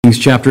Kings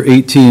chapter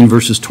 18,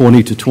 verses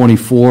 20 to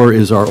 24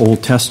 is our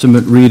Old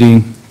Testament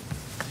reading.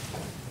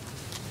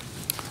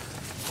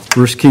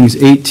 1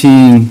 Kings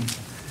 18,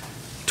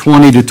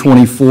 20 to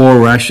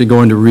 24, we're actually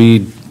going to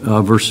read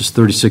verses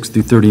 36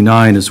 through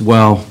 39 as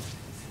well.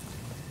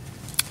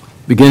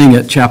 Beginning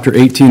at chapter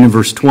 18 and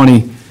verse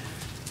 20,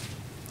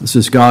 this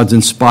is God's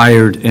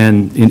inspired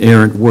and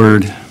inerrant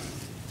word.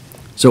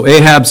 So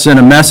Ahab sent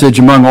a message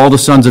among all the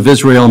sons of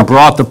Israel and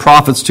brought the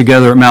prophets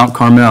together at Mount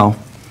Carmel.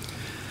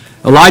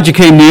 Elijah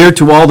came near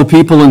to all the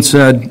people and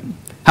said,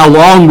 "How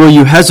long will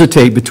you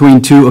hesitate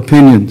between two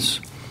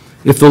opinions?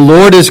 If the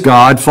Lord is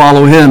God,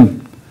 follow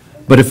him.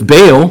 But if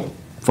Baal,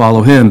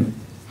 follow him."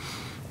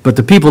 But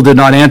the people did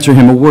not answer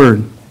him a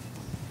word.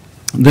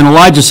 Then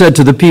Elijah said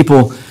to the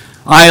people,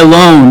 "I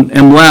alone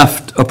am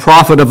left, a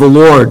prophet of the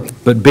Lord,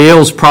 but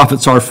Baal's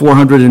prophets are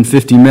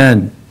 450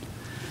 men.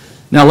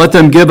 Now let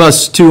them give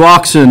us 2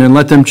 oxen, and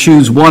let them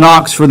choose 1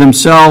 ox for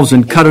themselves,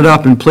 and cut it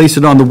up and place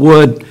it on the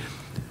wood,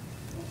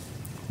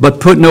 but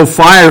put no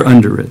fire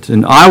under it.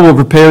 And I will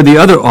prepare the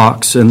other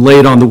ox and lay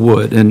it on the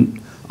wood, and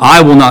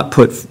I will not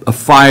put a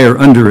fire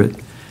under it.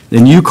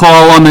 Then you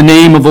call on the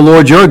name of the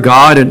Lord your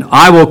God, and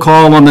I will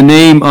call on the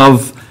name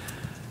of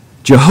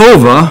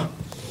Jehovah,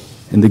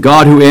 and the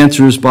God who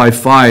answers by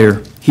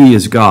fire, he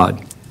is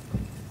God."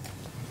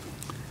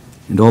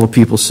 And all the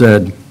people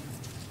said,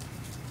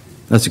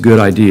 "That's a good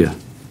idea."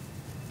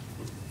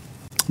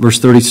 Verse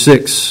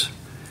 36,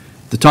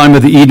 at the time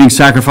of the evening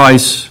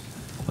sacrifice,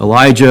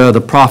 Elijah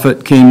the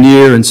prophet came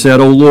near and said,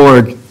 "O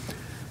Lord,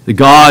 the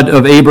God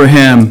of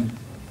Abraham,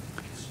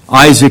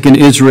 Isaac, and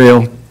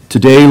Israel,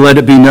 today let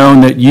it be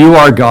known that you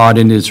are God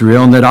in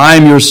Israel, and that I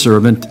am your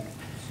servant,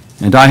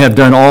 and I have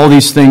done all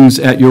these things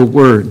at your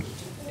word.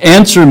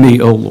 Answer me,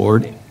 O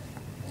Lord.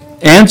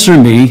 Answer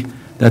me,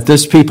 that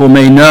this people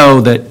may know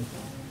that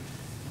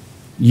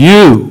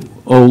you,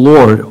 O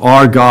Lord,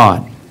 are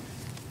God,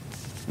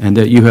 and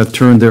that you have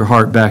turned their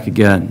heart back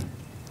again."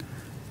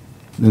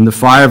 Then the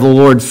fire of the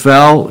Lord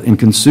fell and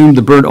consumed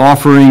the burnt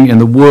offering and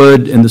the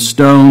wood and the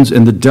stones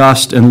and the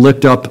dust and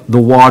licked up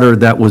the water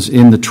that was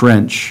in the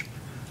trench.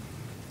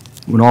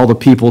 When all the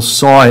people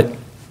saw it,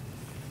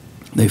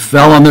 they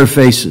fell on their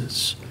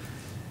faces,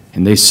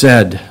 and they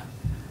said,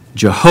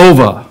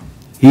 "Jehovah,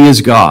 he is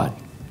God.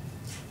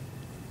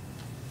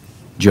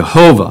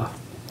 Jehovah,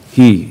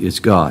 he is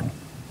God."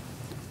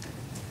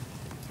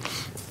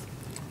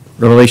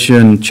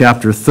 Revelation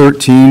chapter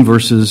 13,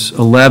 verses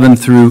 11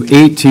 through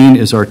 18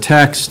 is our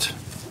text.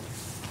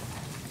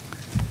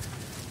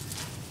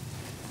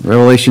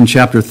 Revelation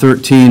chapter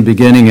 13,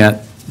 beginning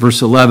at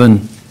verse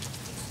 11.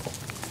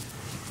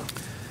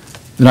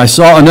 "Then I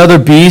saw another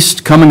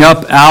beast coming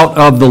up out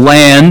of the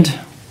land,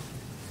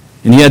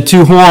 and he had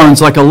 2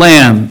 horns like a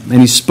lamb, and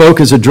he spoke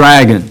as a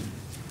dragon.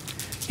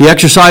 He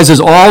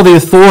exercises all the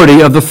authority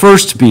of the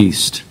first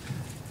beast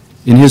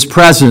in his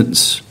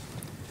presence,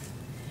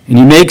 and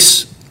he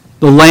makes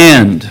the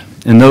land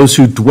and those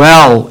who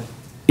dwell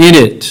in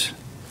it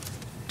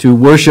to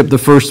worship the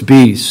first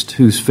beast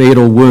whose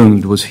fatal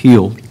wound was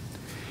healed.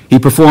 He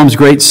performs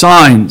great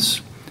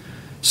signs,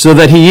 so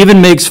that he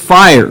even makes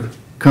fire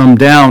come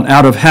down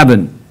out of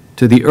heaven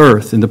to the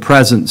earth in the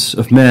presence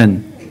of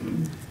men.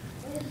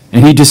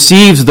 And he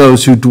deceives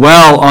those who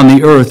dwell on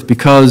the earth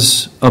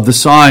because of the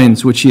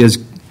signs which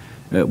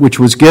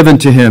was given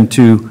to him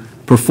to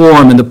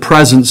perform in the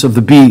presence of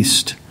the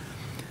beast,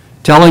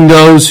 telling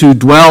those who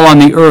dwell on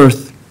the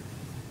earth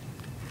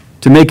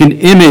to make an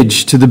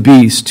image to the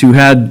beast who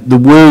had the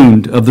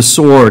wound of the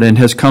sword and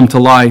has come to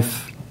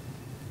life.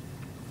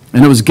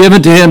 And it was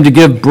given to him to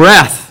give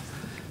breath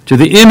to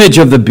the image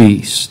of the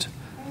beast,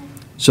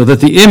 so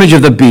that the image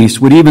of the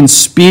beast would even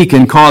speak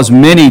and cause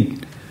many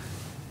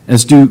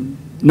as do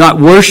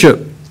not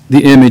worship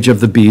the image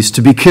of the beast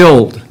to be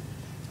killed.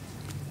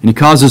 And he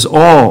causes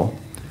all,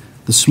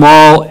 the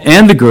small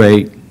and the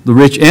great, the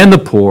rich and the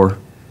poor,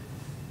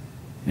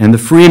 and the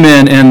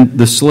freemen and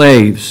the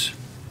slaves,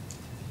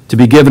 to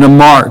be given a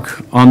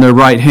mark on their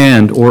right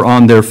hand or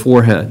on their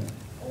forehead.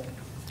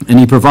 And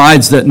he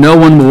provides that no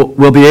one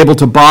will be able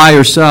to buy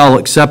or sell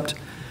except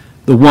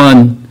the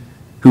one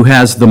who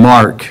has the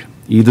mark,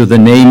 either the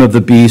name of the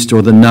beast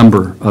or the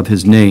number of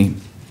his name.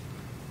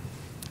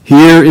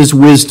 Here is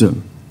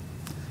wisdom.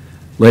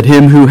 Let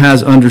him who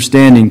has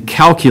understanding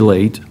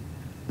calculate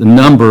the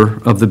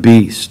number of the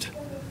beast.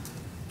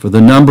 For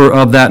the number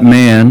of that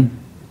man,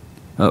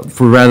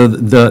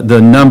 the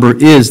number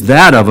is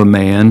that of a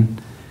man,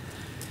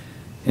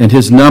 and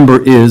his number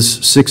is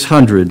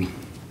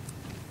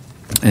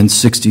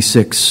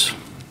 666.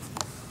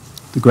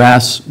 The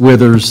grass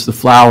withers, the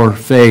flower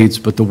fades,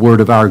 but the word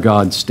of our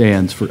God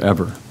stands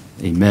forever.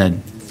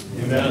 Amen.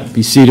 Amen.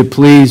 Be seated,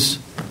 please.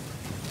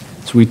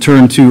 As we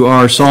turn to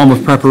our Psalm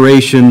of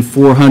Preparation,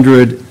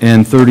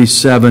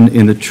 437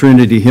 in the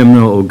Trinity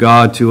hymnal, "O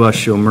God, to us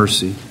show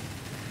mercy."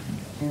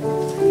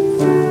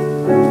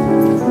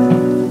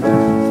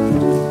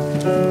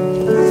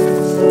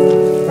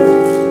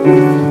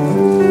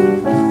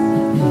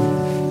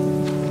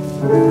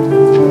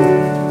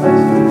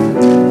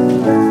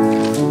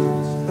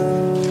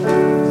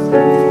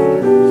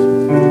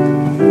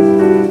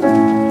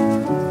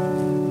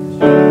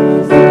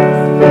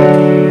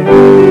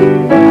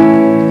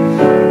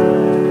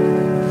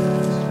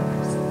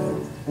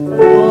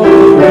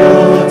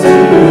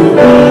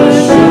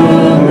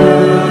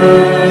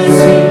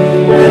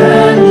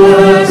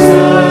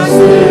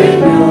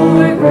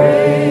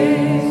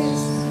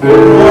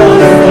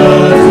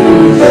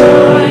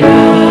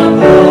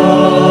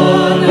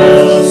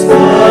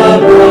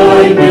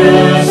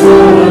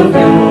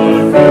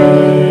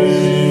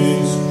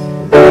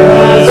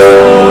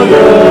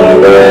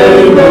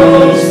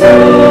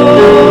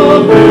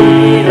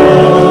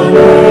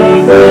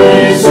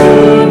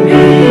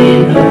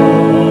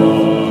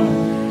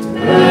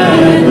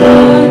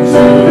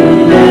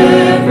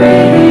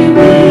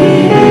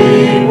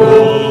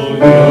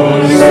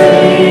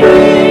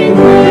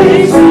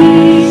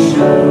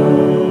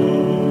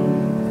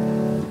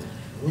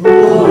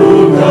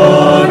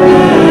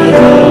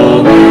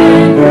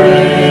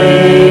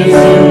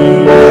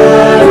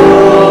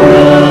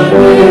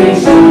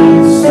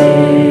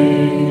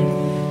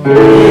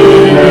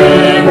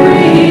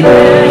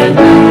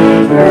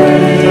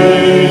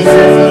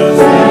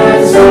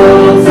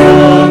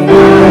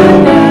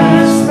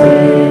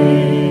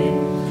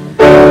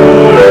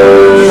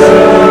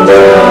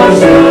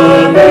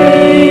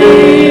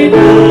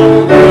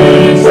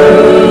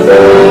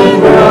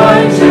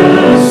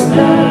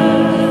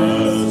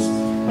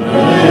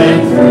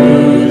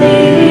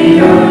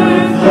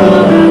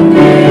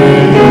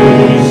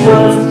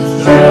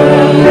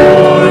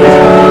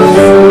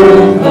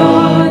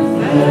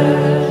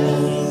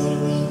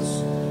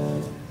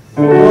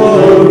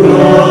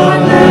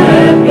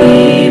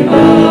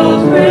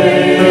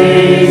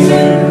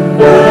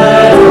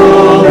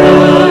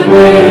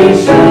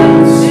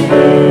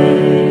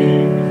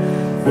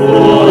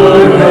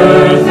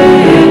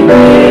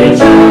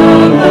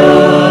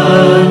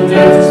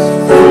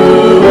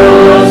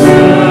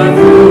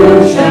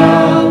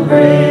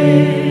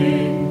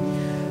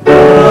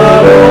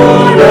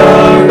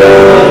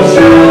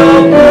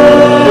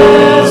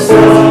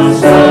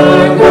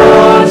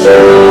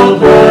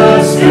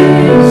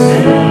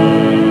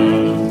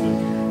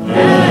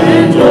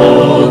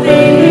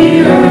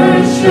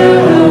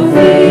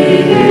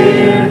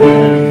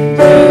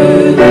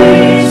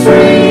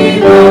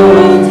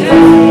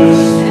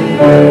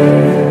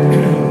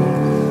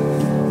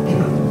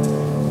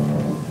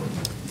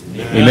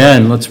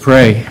 Amen. Let's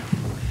pray.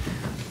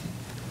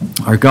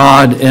 Our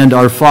God and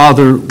our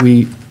Father,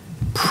 we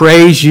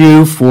praise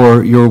you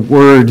for your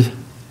word.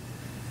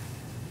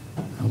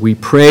 We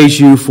praise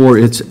you for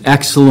its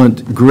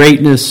excellent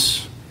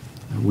greatness.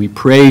 We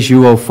praise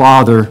you, O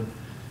Father,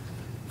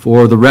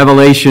 for the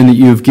revelation that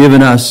you've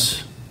given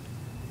us,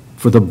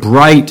 for the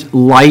bright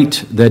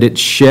light that it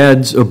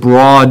sheds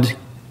abroad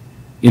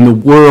in the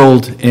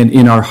world and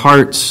in our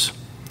hearts.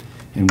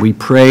 And we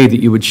pray that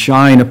you would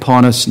shine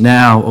upon us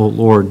now, O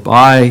Lord,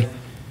 by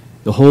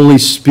the Holy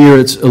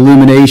Spirit's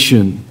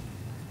illumination,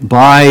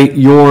 by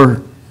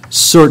your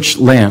search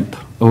lamp,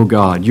 O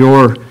God,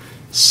 your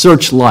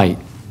searchlight,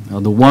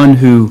 the one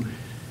who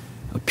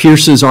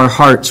pierces our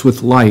hearts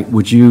with light.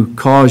 Would you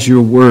cause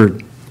your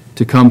word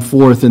to come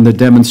forth in the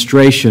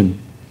demonstration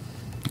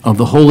of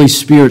the Holy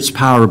Spirit's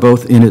power,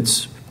 both in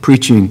its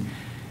preaching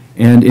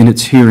and in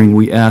its hearing,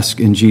 we ask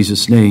in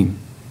Jesus' name.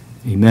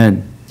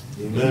 Amen.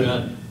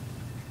 Amen.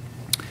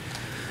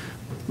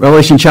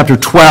 Revelation chapter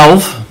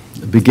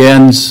 12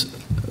 begins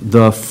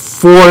the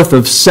fourth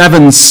of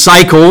 7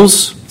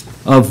 cycles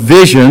of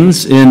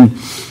visions in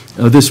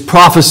this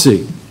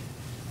prophecy.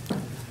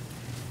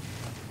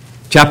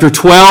 Chapter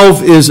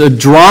 12 is a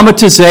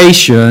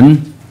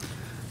dramatization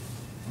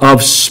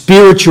of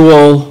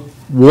spiritual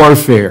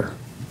warfare.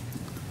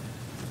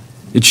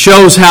 It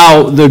shows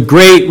how the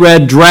great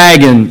red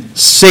dragon,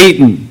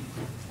 Satan,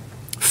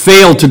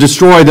 failed to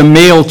destroy the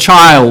male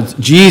child,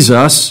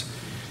 Jesus,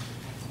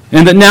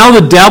 and that now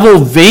the devil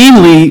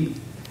vainly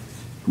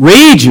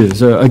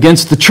rages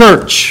against the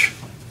church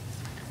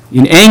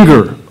in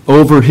anger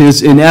over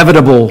his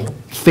inevitable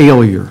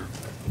failure.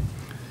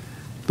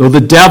 Though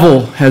the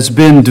devil has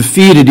been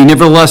defeated, he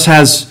nevertheless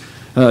has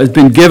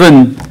been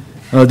given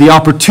the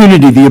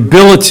opportunity, the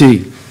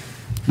ability,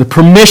 the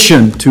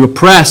permission to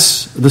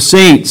oppress the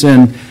saints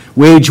and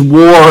wage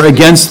war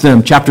against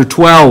them. Chapter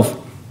 12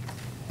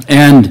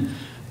 and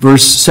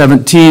verse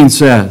 17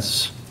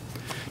 says.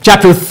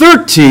 Chapter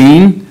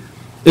 13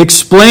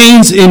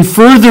 explains in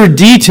further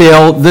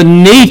detail the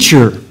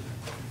nature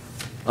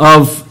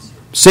of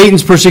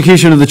Satan's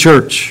persecution of the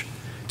church,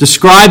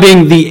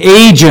 describing the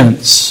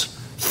agents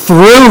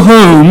through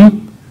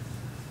whom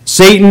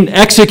Satan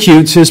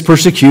executes his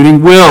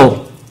persecuting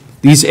will.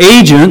 These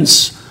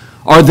agents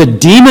are the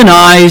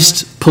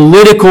demonized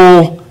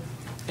political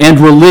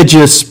and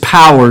religious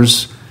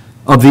powers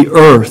of the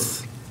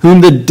earth,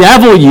 whom the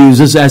devil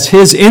uses as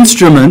his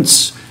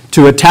instruments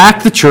to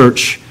attack the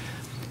church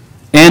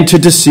and to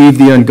deceive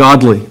the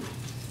ungodly.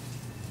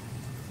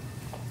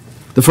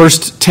 The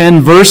first 10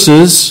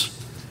 verses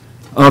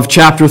of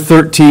chapter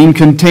 13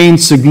 contain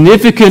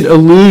significant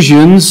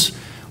allusions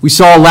we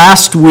saw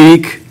last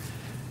week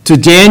to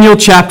Daniel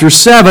chapter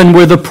 7,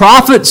 where the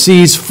prophet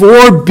sees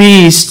 4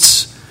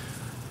 beasts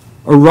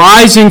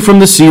arising from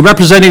the sea,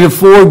 representing the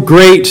four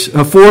great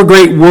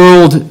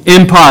world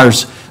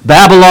empires: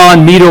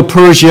 Babylon,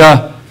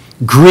 Medo-Persia,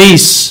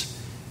 Greece,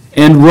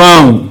 and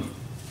Rome.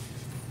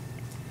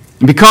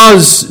 And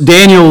because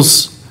Daniel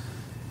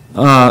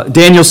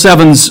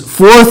 7's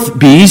fourth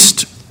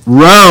beast,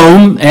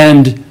 Rome,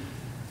 and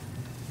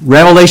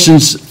Revelation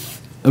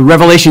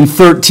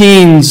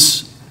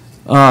 13's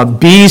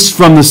beast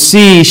from the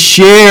sea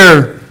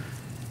share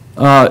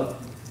a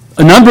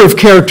number of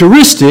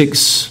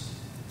characteristics,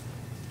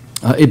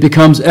 it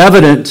becomes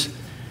evident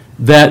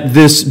that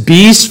this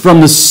beast from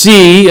the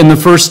sea in the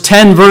first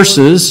 10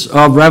 verses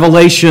of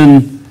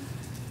Revelation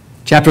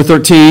chapter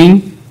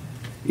 13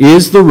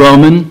 is the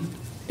Roman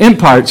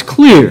Empire. It's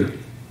clear,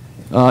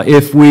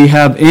 if we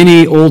have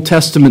any Old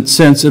Testament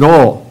sense at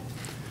all,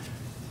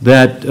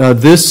 that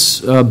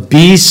this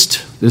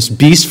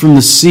beast from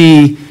the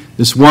sea,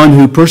 this one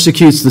who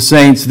persecutes the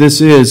saints,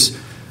 this is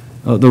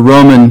the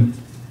Roman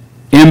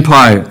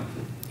Empire.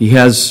 He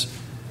has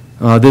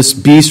this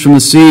beast from the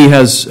sea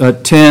has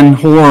 10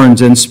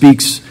 horns and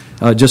speaks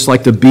just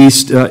like the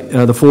beast,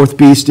 the fourth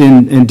beast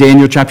in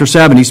Daniel chapter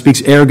 7. He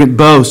speaks arrogant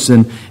boasts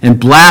and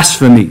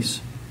blasphemies.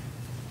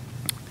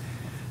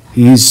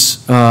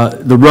 He's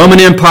the Roman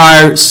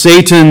Empire,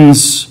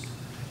 Satan's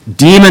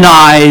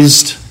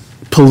demonized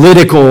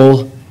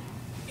political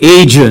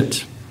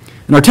agent.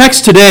 And our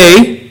text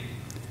today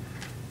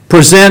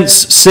presents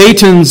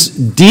Satan's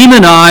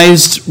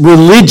demonized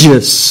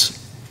religious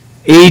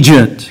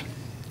agent,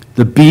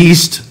 the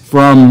beast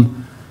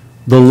from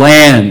the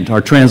land.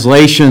 Our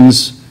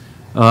translations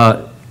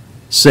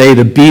say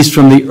the beast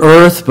from the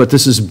earth, but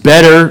this is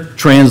better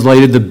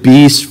translated, the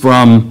beast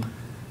from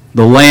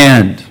the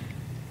land.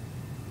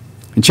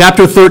 In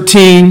chapter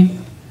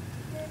 13,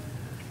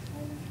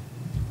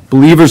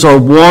 believers are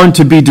warned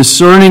to be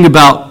discerning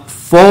about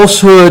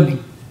falsehood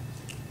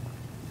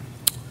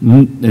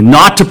and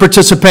not to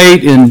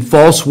participate in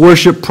false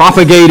worship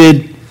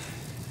propagated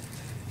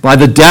by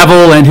the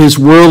devil and his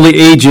worldly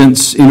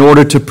agents in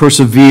order to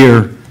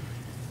persevere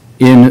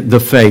in the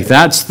faith.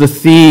 That's the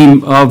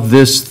theme of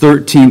this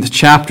 13th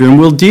chapter. And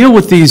we'll deal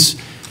with these,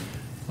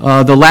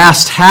 the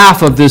last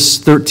half of this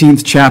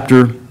 13th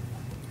chapter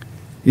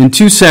in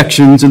two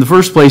sections. In the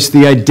first place,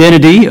 the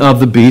identity of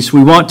the beast.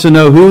 We want to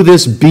know who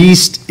this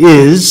beast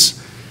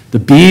is, the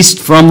beast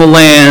from the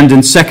land,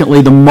 and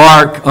secondly, the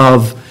mark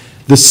of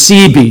the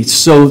sea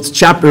beast. So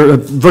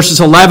verses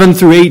 11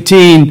 through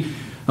 18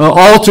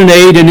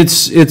 alternate, and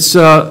it's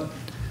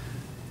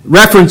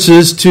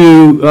references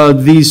to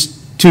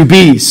these two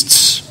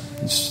beasts.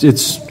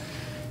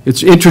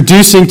 It's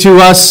introducing to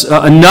us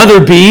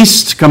another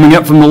beast coming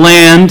up from the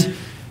land,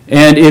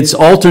 and it's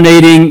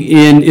alternating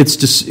in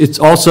it's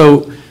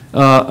also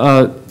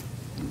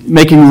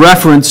making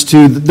reference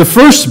to the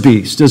first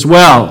beast as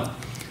well,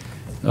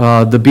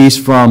 the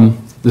beast from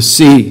the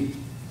sea,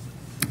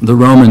 the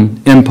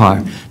Roman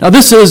Empire. Now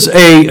this is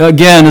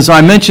again, as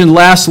I mentioned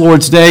last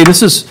Lord's Day,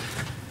 this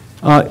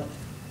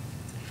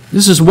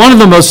is one of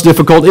the most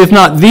difficult, if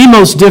not the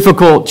most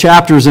difficult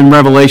chapters in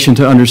Revelation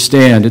to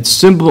understand. Its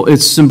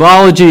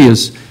symbology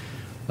is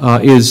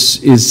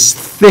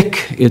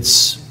thick.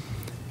 It's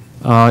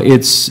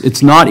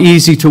not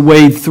easy to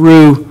wade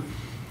through.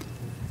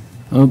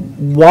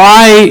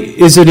 Why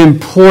is it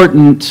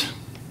important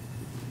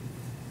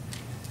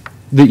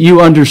that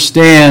you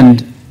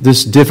understand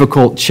this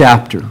difficult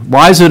chapter?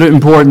 Why is it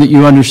important that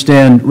you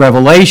understand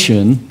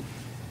Revelation?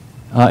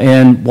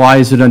 And why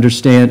is it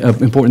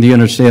important that you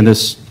understand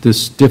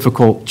this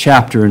difficult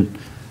chapter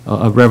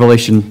of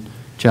Revelation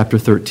chapter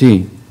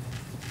 13?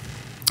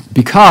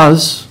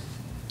 Because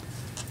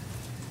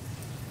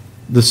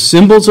the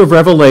symbols of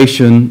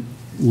Revelation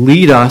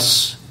lead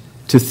us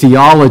to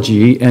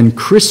theology and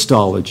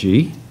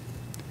Christology,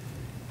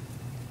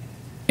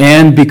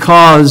 and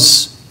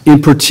because,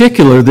 in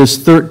particular, this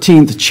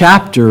 13th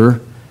chapter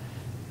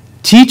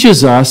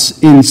teaches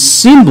us in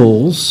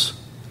symbols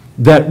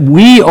that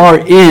we are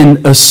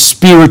in a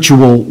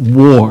spiritual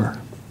war.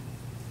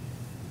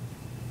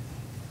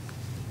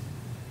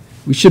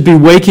 We should be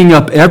waking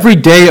up every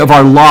day of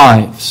our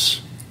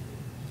lives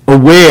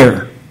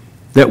aware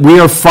that we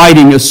are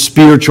fighting a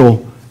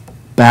spiritual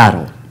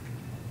battle.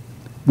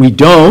 We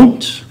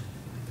don't,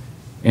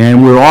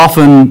 and we're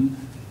often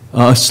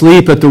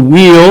asleep at the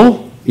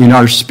wheel in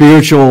our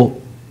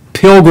spiritual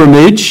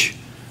pilgrimage,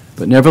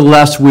 but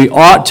nevertheless we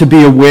ought to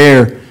be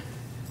aware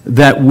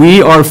that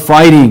we are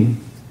fighting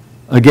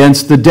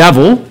against the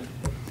devil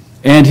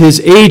and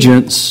his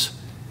agents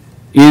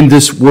in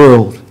this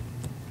world.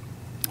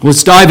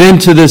 Let's dive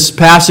into this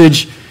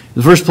passage. In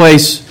the first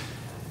place,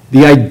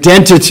 the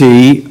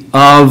identity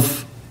of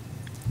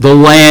the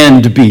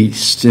land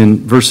beast in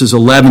verses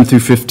 11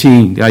 through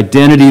 15. The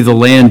identity of the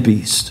land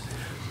beast.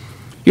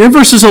 Here in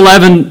verses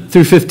 11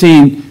 through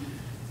 15,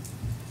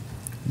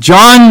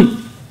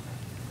 John,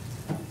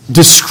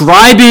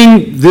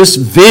 describing this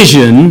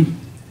vision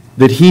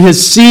that he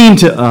has seen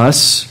to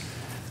us,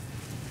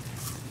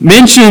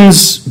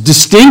 mentions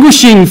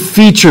distinguishing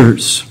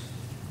features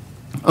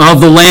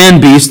of the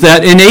land beast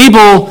that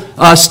enable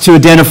us to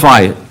identify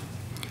it.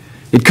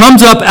 It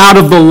comes up out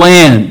of the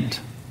land,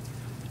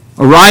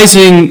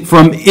 arising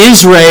from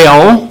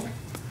Israel,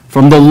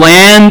 from the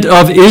land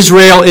of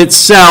Israel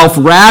itself,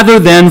 rather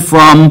than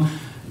from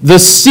the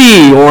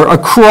sea or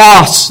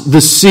across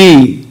the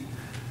sea,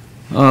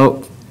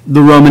 the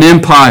Roman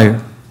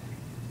Empire.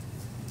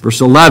 Verse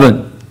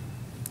 11,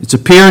 its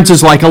appearance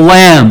is like a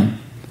lamb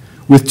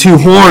with two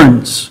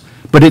horns,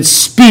 but its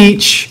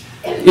speech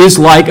is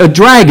like a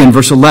dragon,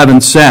 verse 11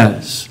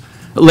 says.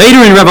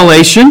 Later in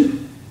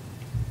Revelation,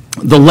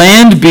 the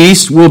land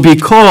beast will be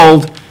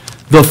called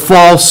the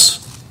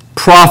false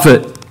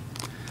prophet.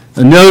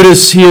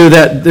 Notice here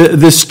that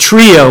this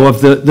trio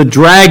of the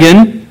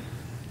dragon,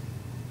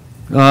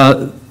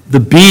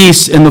 the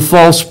beast, and the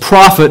false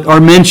prophet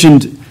are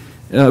mentioned.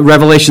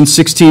 Revelation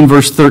 16,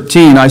 verse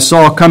 13. I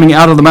saw coming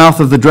out of the mouth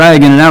of the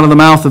dragon and out of the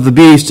mouth of the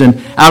beast and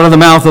out of the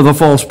mouth of the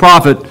false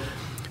prophet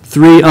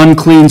 3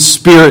 unclean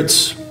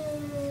spirits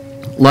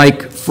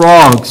like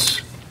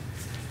frogs.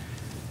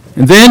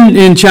 And then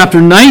in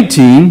chapter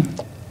 19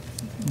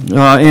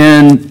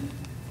 and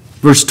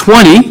verse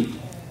 20,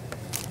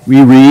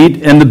 we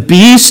read, and the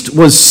beast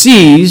was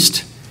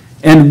seized,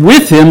 and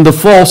with him the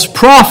false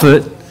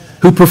prophet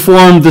who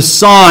performed the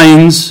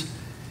signs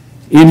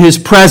in his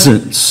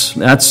presence.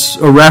 That's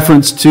a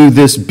reference to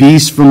this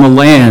beast from the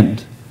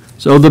land.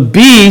 So the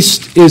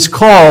beast is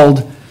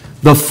called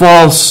the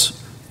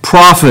false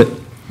prophet.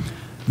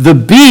 The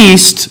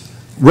beast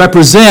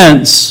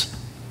represents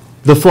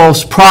the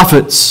false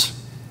prophets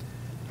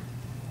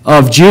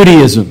of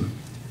Judaism.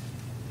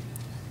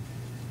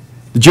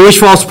 The Jewish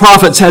false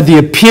prophets had the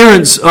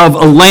appearance of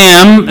a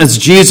lamb, as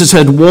Jesus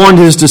had warned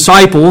his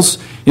disciples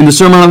in the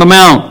Sermon on the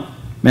Mount.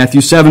 Matthew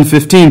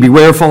 7:15,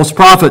 beware of false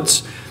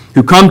prophets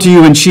who come to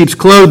you in sheep's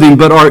clothing,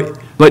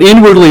 but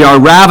inwardly are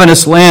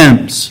ravenous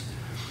lambs.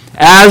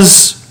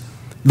 As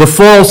the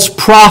false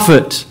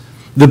prophet,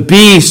 the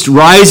beast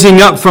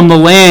rising up from the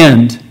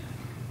land,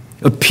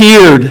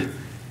 appeared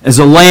as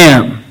a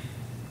lamb,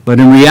 but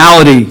in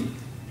reality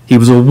he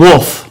was a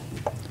wolf,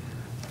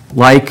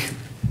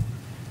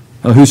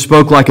 who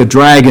spoke like a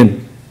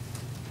dragon.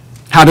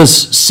 How does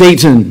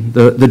Satan,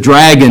 the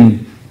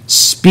dragon,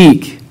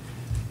 speak?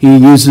 He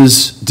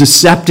uses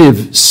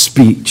deceptive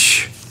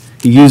speech.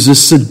 He uses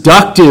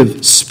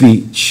seductive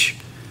speech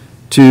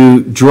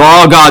to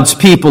draw God's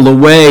people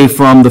away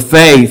from the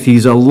faith.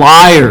 He's a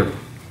liar.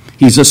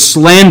 He's a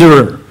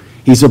slanderer.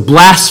 He's a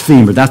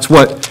blasphemer. That's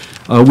what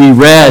we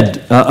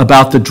read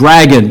about the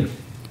dragon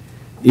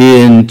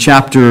in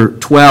chapter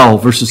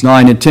 12, verses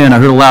 9 and 10. I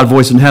heard a loud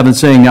voice in heaven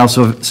saying, "Now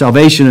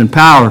salvation and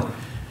power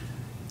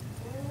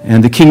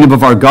and the kingdom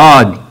of our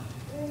God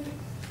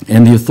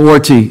and the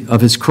authority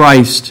of his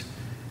Christ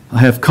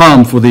have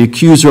come, for the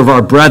accuser of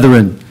our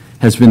brethren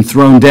has been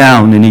thrown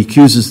down, and he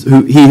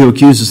who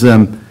accuses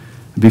them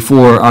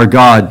before our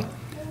God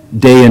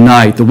day and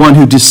night." The one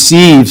who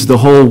deceives the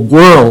whole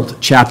world,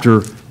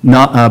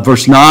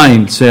 verse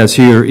 9 says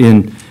here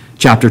in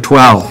chapter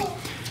 12.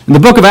 And the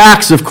book of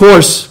Acts, of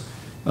course,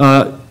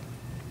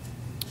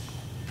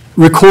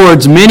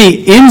 records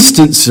many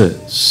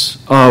instances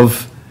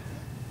of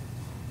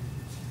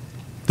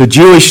the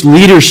Jewish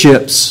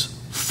leadership's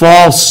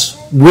false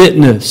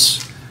witness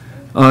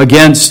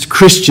against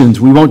Christians.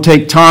 We won't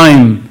take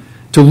time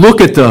to look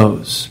at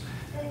those.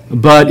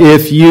 But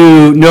if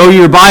you know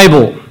your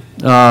Bible,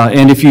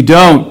 and if you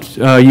don't,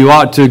 you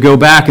ought to go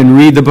back and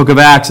read the book of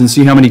Acts and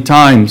see how many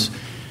times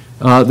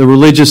the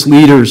religious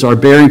leaders are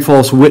bearing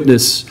false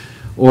witness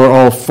or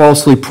are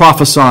falsely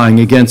prophesying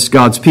against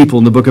God's people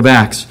in the book of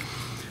Acts.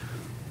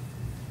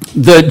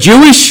 The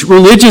Jewish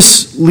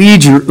religious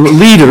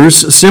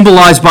leaders,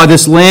 symbolized by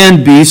this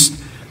land beast,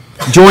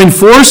 joined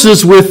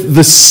forces with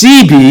the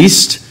sea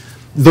beast,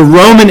 the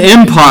Roman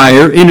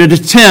Empire, in an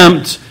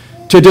attempt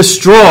to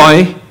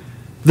destroy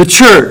the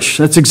church.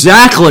 That's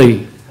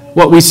exactly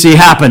what we see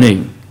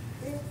happening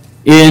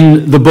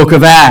in the book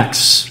of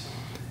Acts.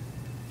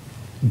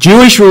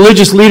 Jewish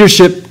religious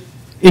leadership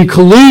in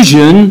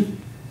collusion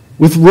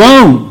with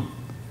Rome,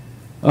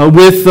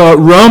 with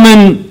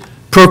Roman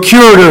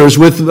procurators,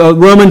 with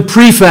Roman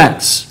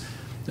prefects,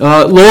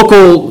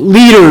 local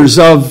leaders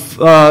of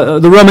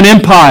the Roman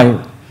Empire,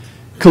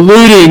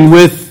 colluding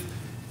with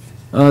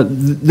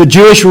the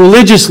Jewish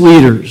religious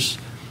leaders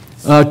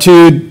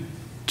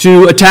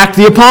to attack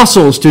the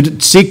apostles, to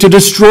seek to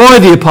destroy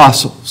the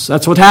apostles.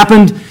 That's what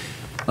happened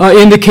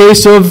in the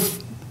case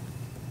of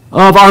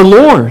our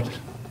Lord.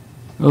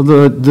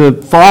 The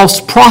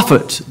false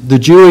prophet, the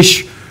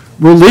Jewish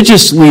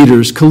religious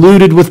leaders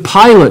colluded with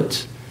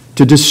Pilate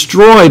to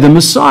destroy the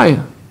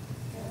Messiah.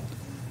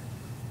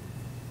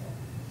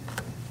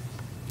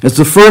 As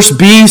the first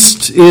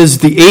beast is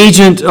the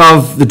agent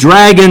of the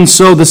dragon,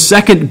 so the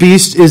second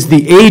beast is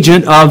the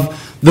agent of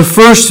the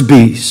first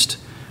beast.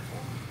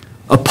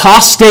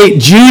 Apostate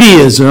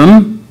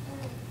Judaism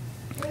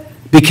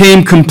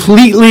became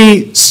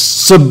completely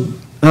subservient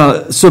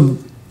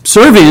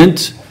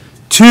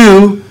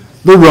to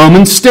the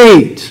Roman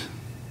state.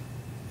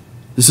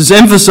 This is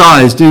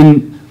emphasized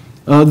in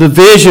the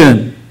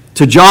vision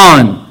to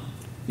John,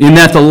 in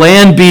that the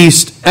land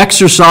beast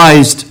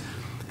exercised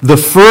the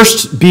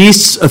first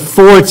beast's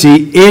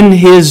authority in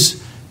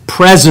his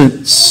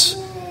presence.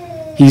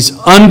 He's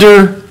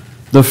under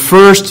the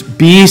first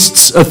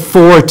beast's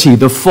authority.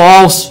 The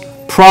false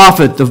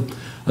prophet,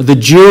 the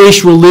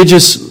Jewish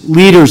religious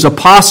leaders,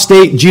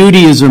 apostate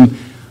Judaism,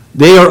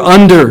 they are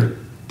under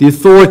the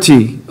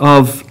authority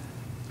of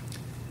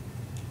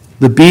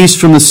the beast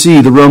from the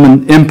sea, the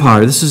Roman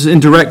Empire. This is in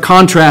direct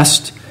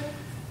contrast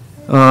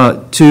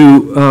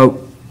to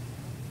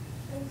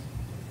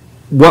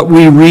what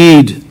we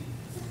read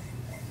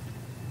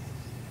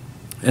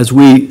as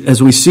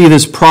we see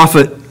this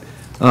prophet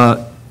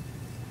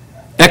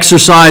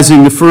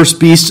exercising the first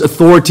beast's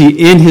authority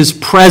in his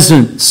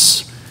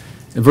presence.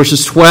 In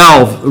verses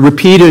 12,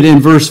 repeated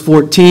in verse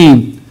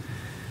 14.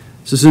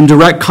 This is in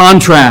direct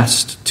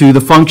contrast to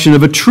the function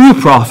of a true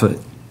prophet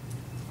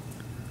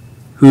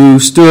who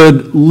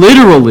stood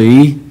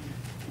literally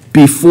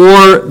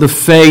before the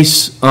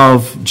face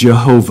of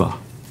Jehovah,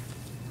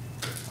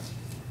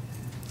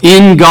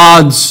 in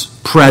God's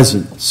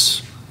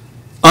presence,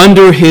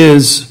 under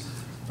his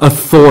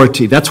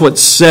authority. That's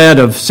what's said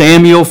of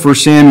Samuel, 1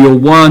 Samuel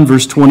 1,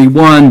 verse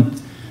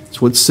 21.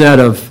 It's what's said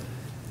of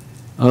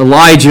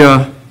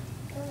Elijah,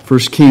 1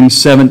 Kings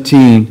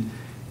 17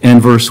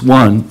 and verse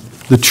 1.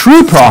 The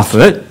true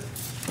prophet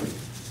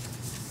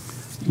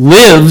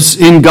lives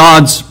in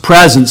God's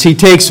presence. He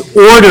takes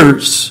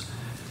orders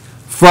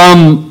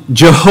from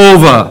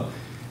Jehovah.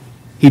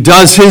 He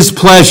does his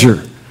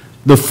pleasure.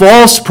 The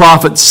false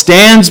prophet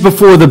stands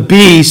before the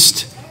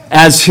beast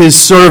as his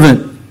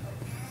servant.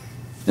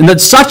 And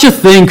that such a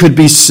thing could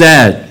be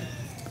said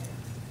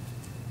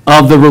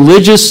of the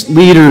religious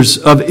leaders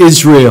of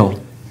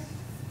Israel,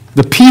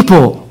 the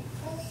people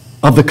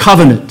of the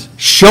covenant,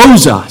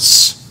 shows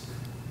us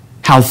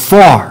how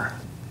far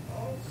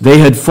they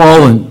had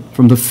fallen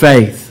from the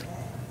faith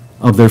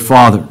of their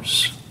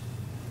fathers.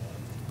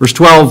 Verse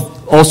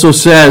 12 also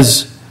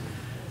says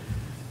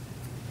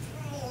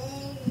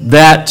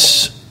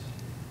that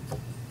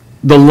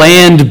the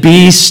land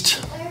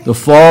beast, the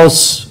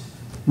false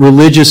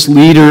religious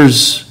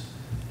leaders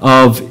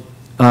of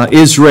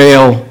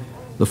Israel,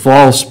 the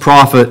false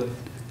prophet,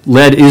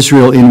 led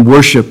Israel in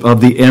worship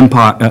of the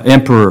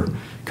emperor,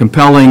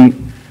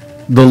 compelling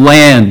the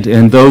land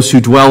and those who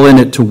dwell in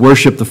it to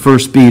worship the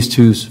first beast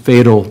whose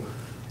fatal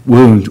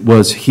wound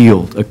was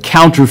healed. A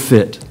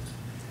counterfeit,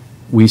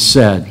 we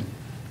said,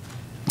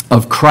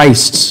 of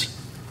Christ's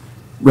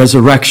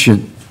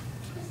resurrection.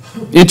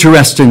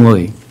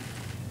 Interestingly,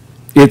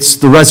 it's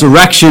the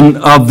resurrection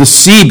of the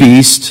sea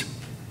beast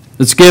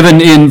that's given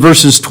in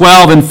verses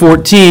 12 and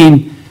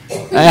 14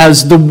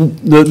 as the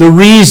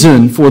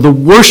reason for the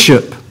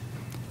worship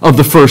of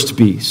the first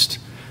beast,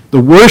 the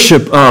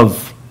worship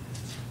of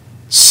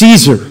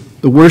Caesar,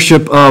 the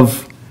worship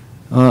of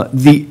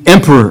the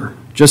emperor,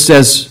 just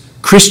as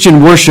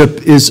Christian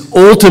worship is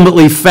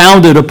ultimately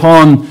founded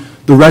upon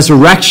the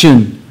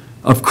resurrection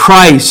of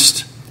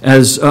Christ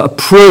as a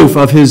proof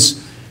of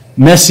his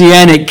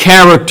messianic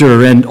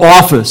character and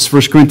office,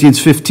 1 Corinthians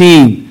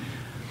 15.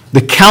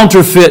 The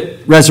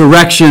counterfeit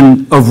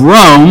resurrection of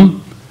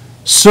Rome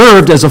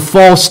served as a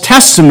false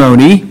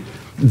testimony,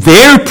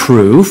 their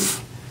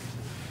proof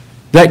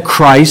that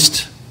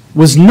Christ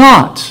was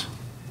not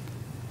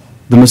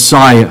the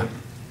Messiah.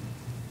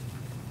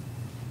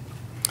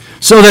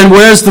 So then,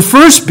 whereas the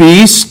first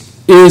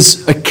beast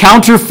is a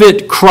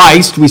counterfeit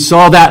Christ, we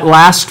saw that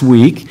last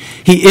week,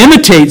 he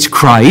imitates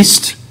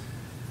Christ.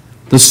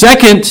 The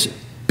second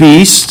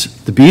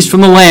beast, the beast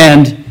from the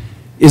land,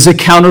 is a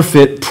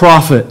counterfeit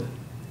prophet.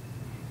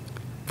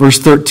 Verse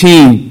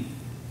 13,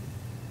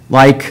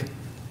 like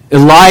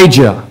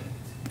Elijah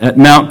at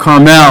Mount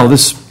Carmel,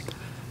 this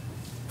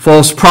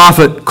false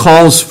prophet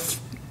calls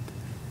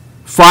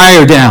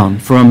fire down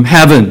from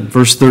heaven,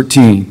 verse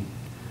 13.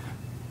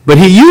 But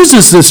he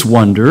uses this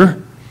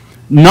wonder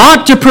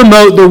not to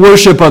promote the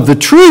worship of the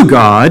true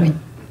God.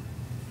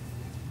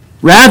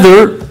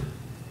 Rather,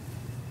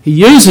 he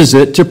uses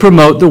it to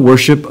promote the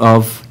worship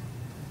of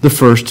the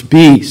first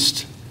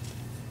beast,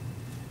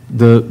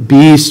 the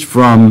beast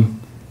from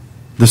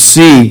the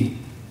sea.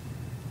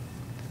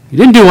 He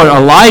didn't do what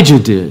Elijah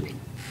did.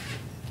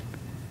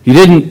 He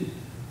didn't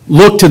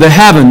look to the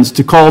heavens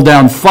to call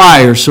down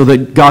fire so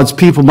that God's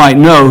people might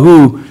know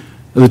who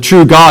the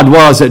true God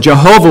was, that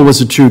Jehovah was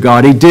the true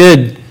God.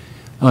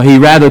 He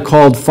rather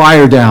called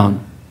fire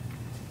down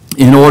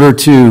in order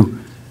to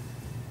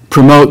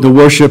promote the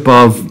worship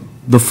of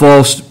the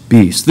false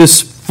beast.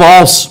 This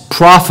false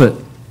prophet,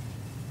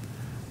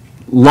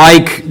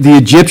 like the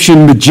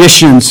Egyptian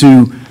magicians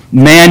who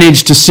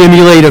managed to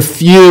simulate a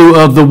few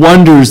of the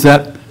wonders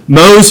that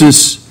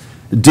Moses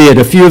did,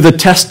 a few of the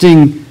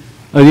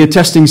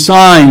attesting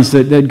signs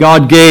that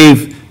God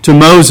gave to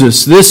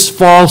Moses. This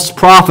false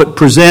prophet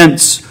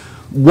presents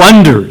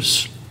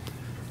wonders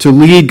to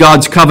lead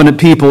God's covenant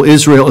people,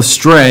 Israel,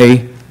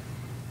 astray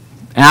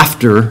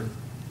after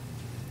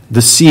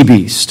the sea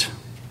beast.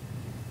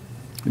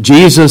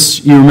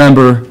 Jesus, you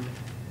remember,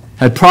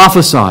 had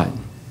prophesied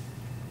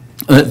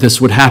that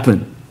this would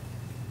happen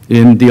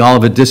in the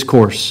Olivet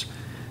Discourse,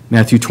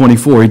 Matthew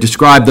 24. He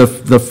described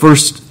the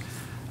first,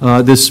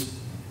 this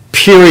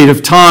period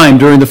of time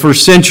during the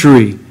first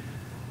century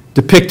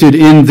depicted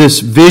in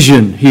this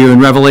vision here in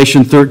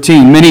Revelation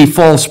 13. Many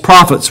false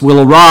prophets will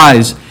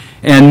arise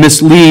and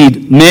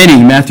mislead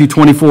many, Matthew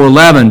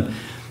 24:11.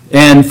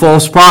 And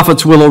false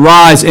prophets will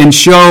arise and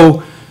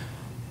show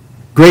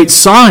great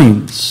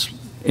signs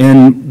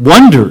and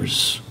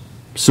wonders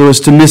so as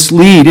to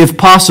mislead, if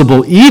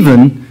possible,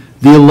 even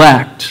the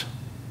elect.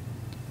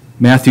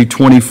 Matthew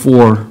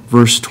 24,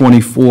 verse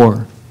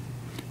 24.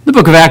 The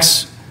book of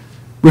Acts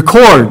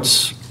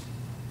records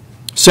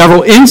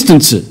several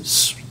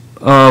instances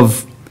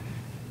of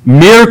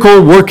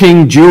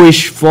miracle-working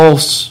Jewish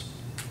false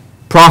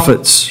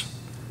prophets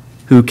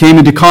who came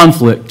into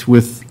conflict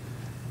with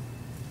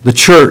the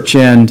church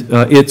and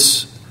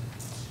its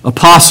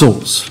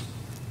apostles.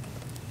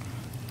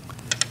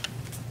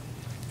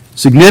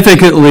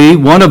 Significantly,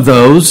 one of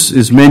those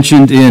is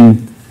mentioned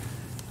in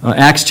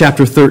Acts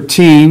chapter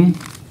 13.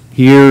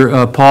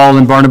 Here, Paul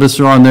and Barnabas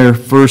are on their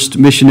first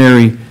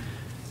missionary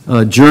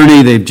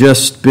journey. They've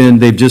just been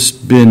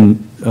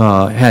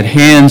had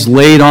hands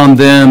laid on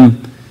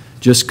them,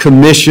 just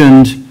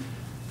commissioned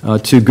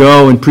to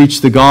go and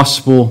preach the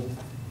gospel.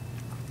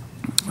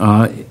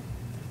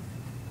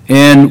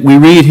 And we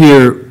read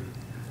here,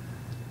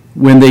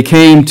 when they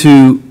came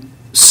to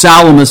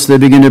Salamis, they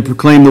began to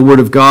proclaim the word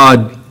of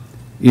God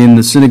in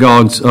the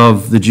synagogues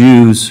of the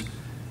Jews.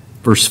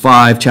 Verse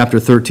 5, chapter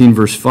 13,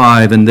 verse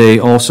 5, and they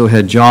also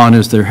had John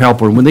as their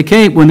helper. When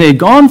they had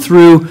gone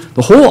through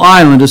the whole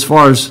island as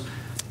far as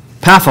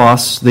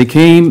Paphos, they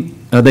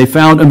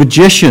found a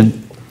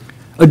magician,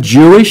 a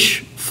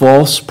Jewish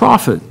false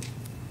prophet,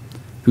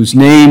 whose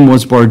name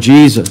was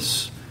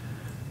Bar-Jesus,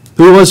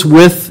 who was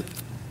with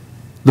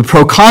the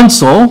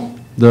proconsul,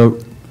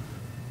 the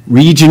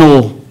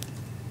regional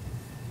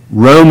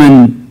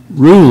Roman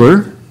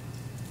ruler,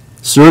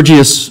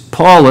 Sergius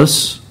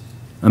Paulus,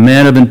 a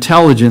man of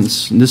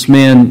intelligence. And this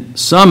man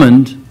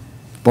summoned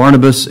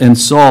Barnabas and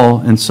Saul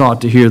and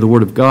sought to hear the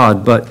word of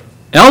God. But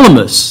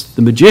Elymas,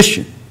 the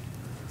magician,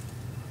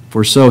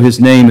 for so his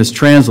name is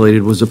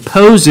translated, was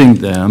opposing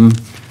them,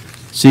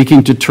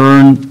 seeking to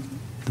turn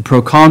the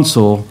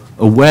proconsul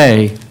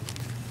away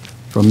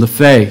from the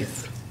faith.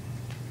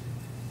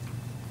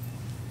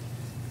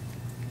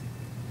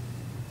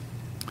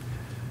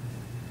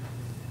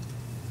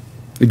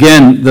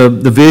 Again, the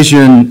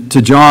vision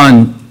to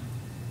John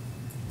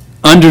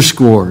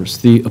underscores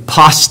the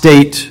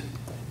apostate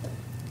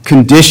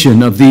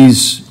condition of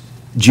these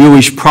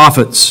Jewish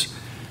prophets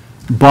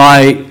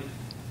by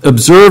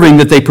observing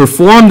that they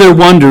perform their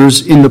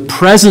wonders in the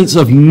presence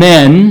of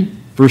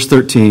men, verse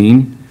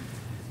 13,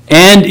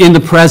 and in the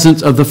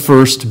presence of the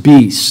first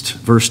beast,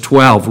 verse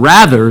 12,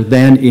 rather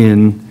than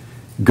in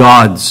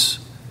God's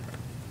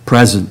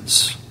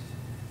presence.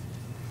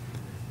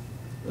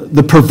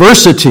 The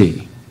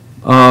perversity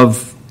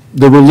of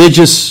the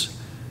religious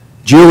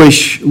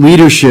Jewish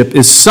leadership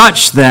is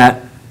such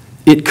that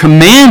it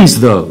commands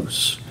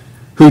those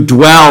who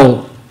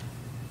dwell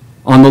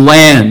on the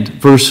land,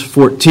 verse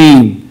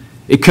 14.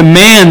 It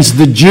commands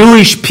the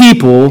Jewish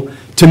people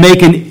to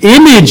make an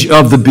image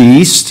of the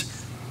beast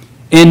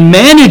and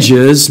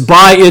manages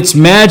by its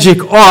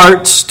magic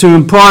arts to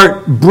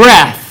impart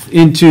breath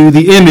into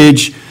the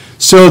image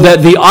so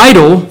that the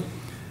idol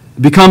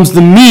becomes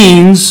the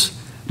means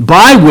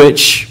by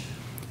which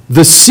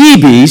the sea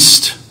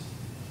beast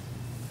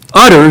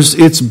utters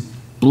its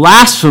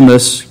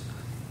blasphemous,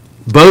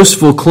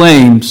 boastful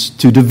claims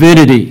to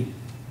divinity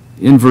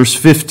in verse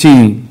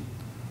 15.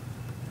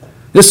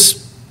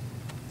 This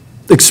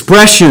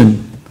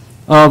expression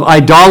of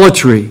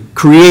idolatry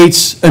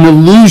creates an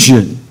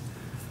illusion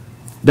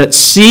that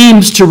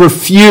seems to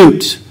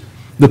refute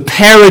the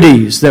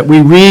parodies that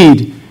we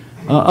read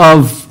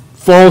of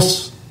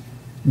false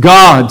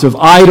gods, of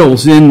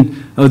idols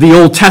in the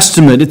Old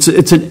Testament,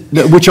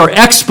 which are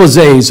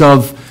exposés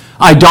of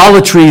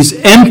idolatry's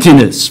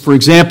emptiness. For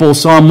example,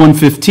 Psalm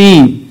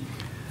 115,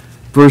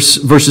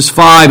 verses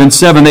 5 and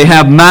 7, they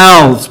have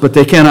mouths, but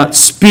they cannot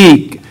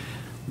speak.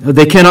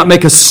 They cannot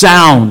make a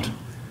sound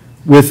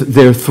with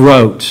their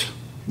throat.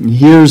 And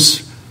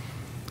here's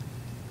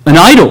an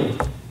idol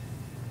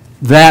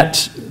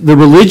that the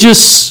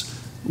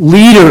religious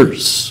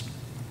leaders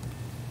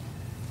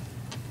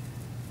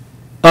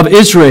of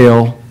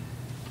Israel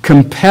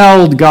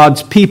compelled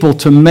God's people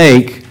to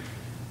make,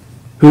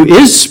 who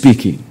is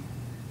speaking,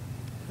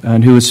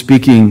 and who is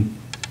speaking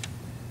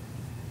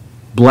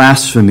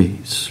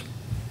blasphemies.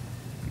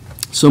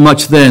 So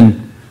much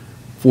then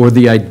for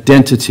the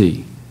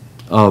identity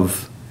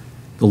of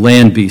the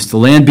land beast. The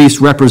land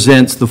beast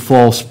represents the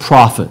false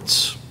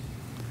prophets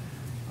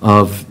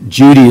of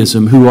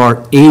Judaism who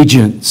are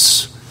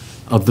agents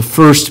of the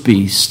first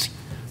beast,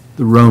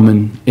 the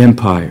Roman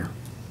Empire.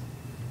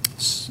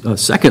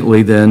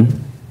 Secondly,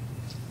 then,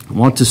 I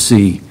want to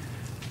see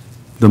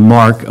the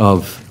mark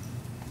of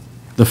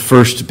the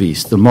first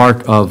beast, the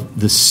mark of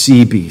the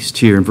sea beast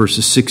here in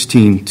verses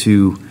 16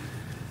 to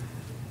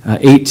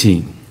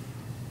 18.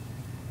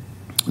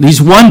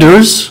 These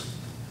wonders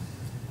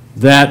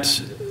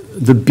that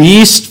the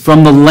beast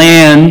from the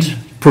land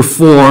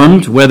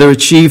performed, whether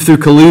achieved through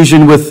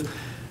collusion with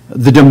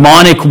the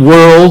demonic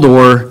world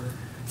or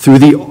through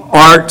the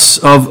arts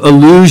of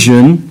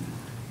illusion,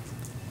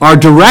 are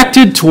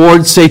directed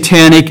towards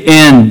satanic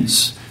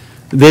ends.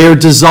 They are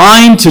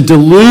designed to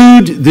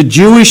delude the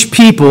Jewish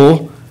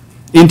people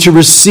into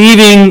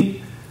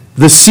receiving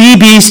the sea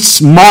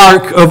beast's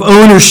mark of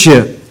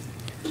ownership,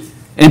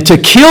 and to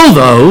kill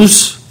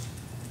those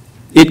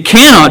it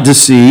cannot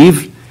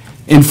deceive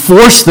and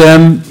force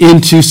them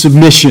into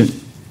submission.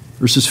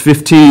 Verses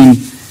 15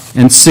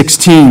 and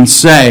 16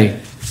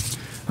 say,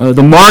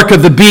 the mark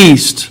of the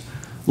beast,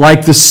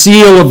 like the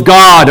seal of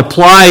God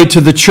applied to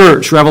the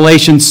church,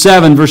 Revelation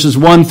 7, verses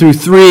 1 through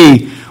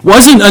 3,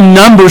 wasn't a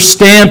number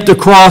stamped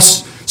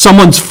across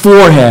someone's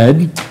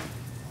forehead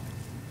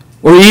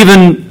or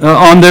even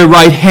on their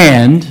right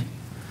hand,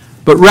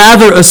 but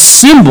rather a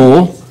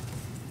symbol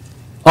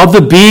of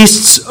the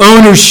beast's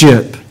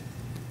ownership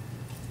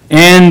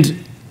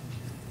and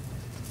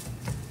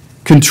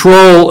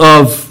control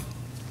of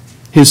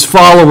his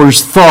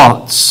followers'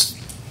 thoughts,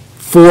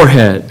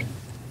 forehead,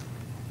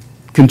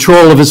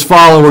 control of his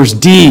followers'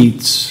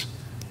 deeds,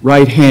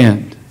 right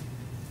hand.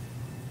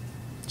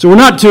 So we're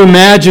not to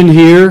imagine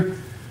here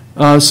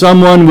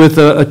someone with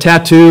a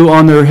tattoo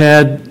on their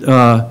head,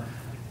 the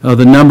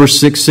number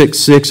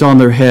 666 on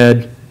their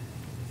head.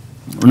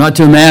 We're not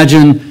to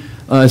imagine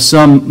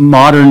some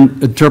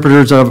modern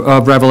interpreters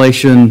of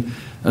Revelation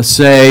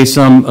say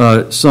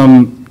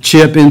some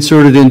chip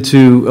inserted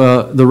into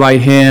the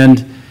right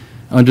hand,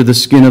 under the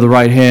skin of the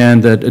right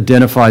hand, that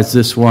identifies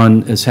this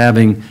one as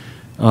having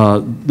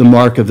the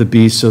mark of the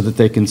beast so that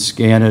they can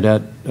scan it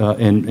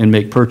and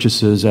make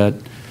purchases at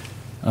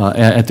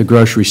the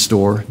grocery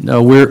store.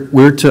 No,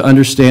 we're to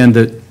understand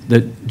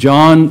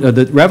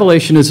that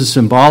Revelation is a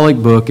symbolic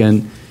book,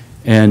 and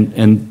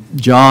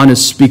John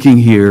is speaking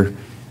here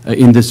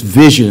in this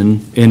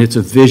vision, and it's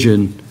a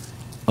vision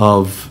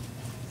of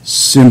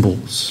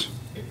symbols.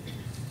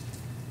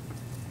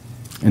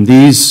 And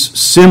these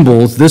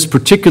symbols, this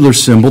particular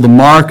symbol, the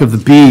mark of the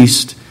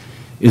beast,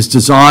 is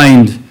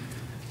designed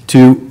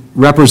to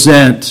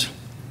represent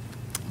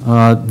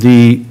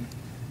the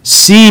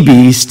sea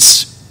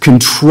beast's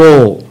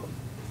control,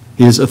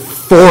 his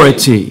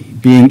authority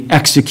being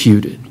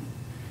executed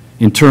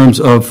in terms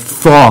of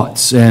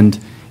thoughts and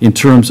in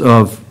terms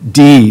of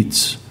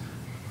deeds.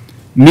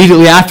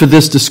 Immediately after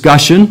this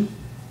discussion,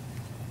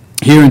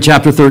 here in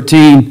chapter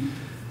 13,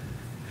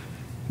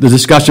 the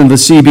discussion of the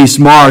sea beast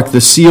mark, the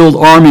sealed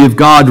army of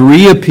God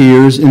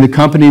reappears in the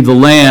company of the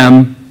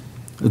Lamb,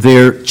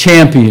 their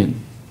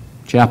champion.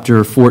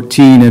 Chapter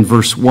 14 and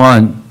verse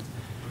 1.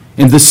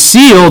 And the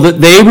seal that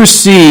they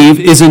receive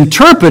is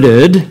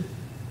interpreted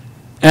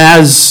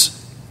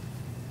as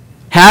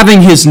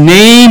having his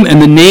name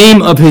and the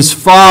name of his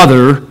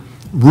Father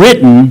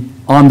written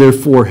on their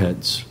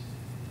foreheads.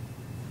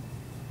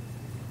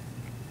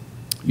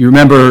 You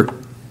remember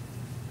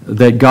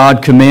that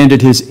God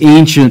commanded his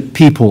ancient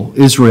people,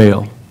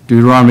 Israel,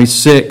 Deuteronomy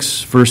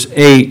 6, verse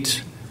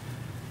 8,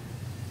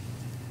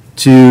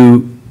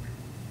 to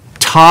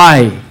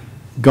tie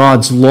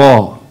God's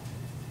law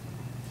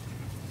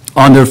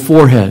on their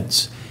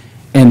foreheads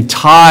and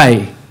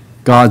tie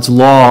God's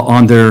law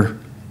on their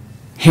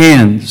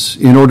hands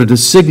in order to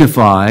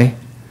signify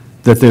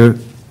that their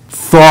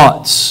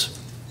thoughts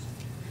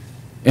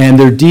and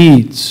their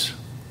deeds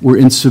were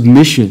in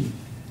submission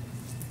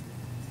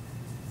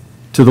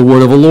to the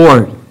word of the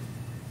Lord.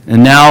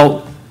 And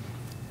now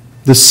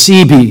the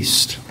sea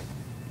beast,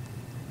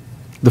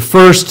 the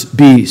first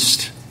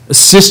beast,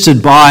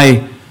 assisted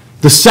by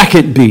the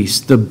second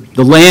beast, the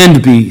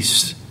land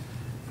beast,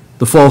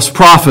 the false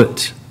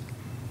prophet,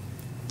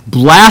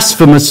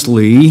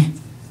 blasphemously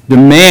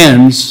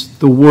demands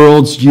the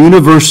world's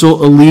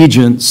universal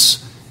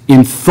allegiance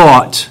in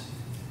thought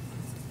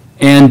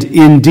and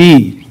in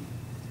deed.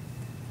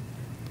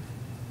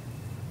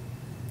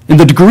 And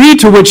the degree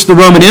to which the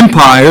Roman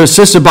Empire,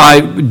 assisted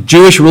by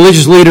Jewish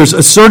religious leaders,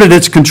 asserted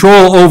its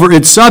control over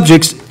its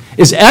subjects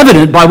is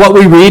evident by what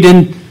we read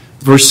in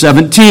verse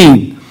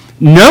 17.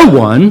 No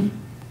one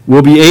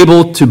will be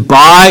able to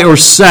buy or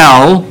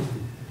sell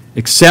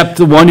except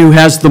the one who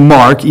has the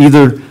mark,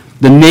 either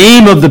the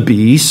name of the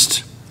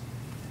beast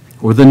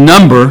or the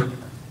number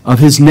of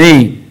his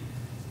name.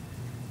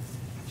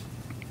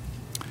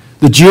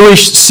 The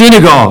Jewish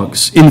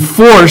synagogues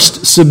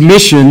enforced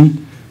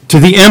submission to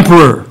the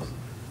emperor,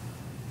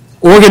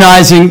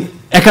 organizing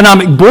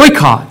economic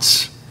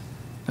boycotts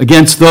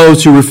against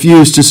those who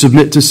refused to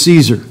submit to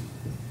Caesar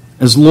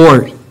as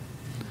Lord.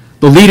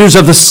 The leaders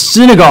of the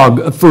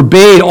synagogue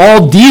forbade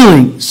all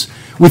dealings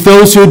with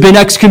those who had been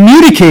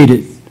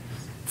excommunicated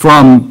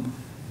from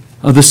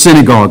the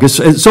synagogue,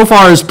 so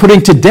far as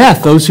putting to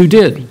death those who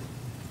did.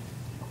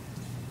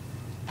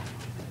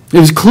 It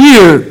was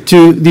clear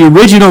to the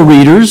original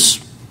readers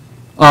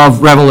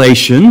of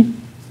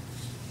Revelation,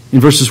 in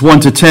verses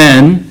 1 to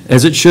 10,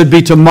 as it should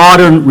be to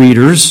modern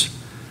readers,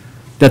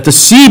 that the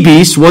sea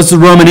beast was the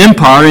Roman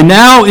Empire. And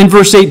now in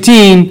verse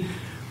 18,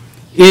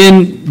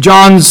 in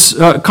John's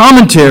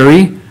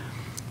commentary,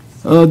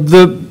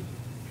 the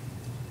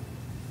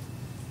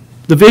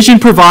vision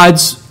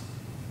provides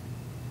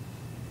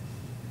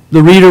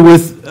the reader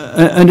with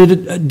an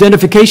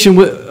identification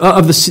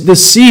of the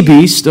sea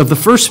beast, of the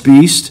first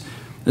beast,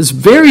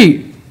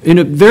 in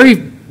a very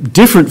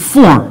different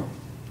form.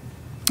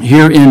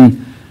 Here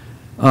in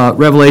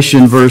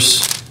Revelation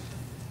verse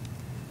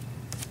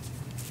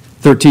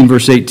 13,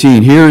 verse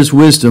 18, here is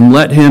wisdom.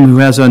 Let him who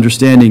has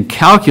understanding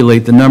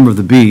calculate the number of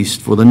the beast,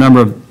 for the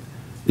number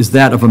is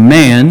that of a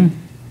man,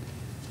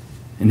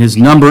 and his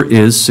number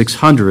is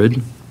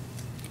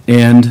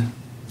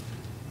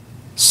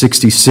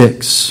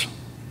 666.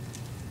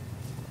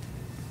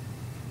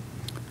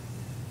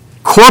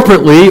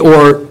 Corporately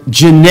or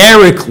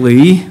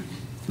generically,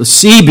 the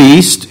sea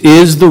beast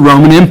is the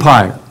Roman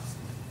Empire.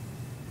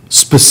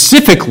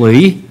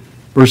 Specifically,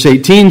 verse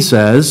 18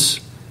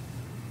 says,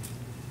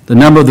 the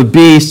number of the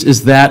beast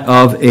is that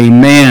of a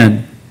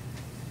man,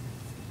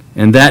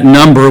 and that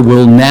number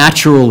will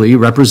naturally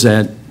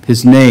represent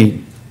his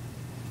name.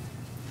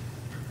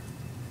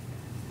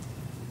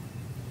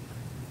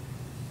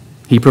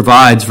 He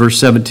provides, verse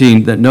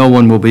 17, that no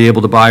one will be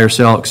able to buy or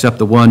sell except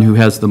the one who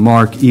has the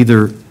mark,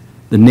 either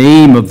the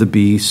name of the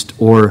beast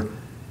or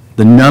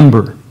the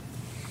number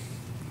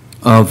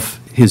of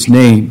his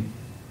name.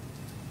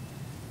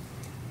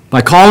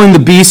 By calling the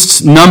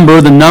beast's number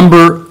the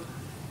number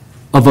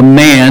of a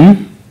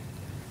man,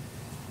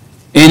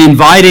 and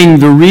inviting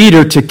the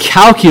reader to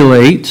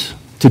calculate,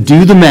 to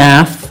do the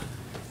math,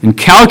 and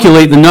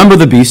calculate the number of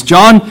the beast,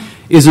 John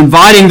is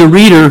inviting the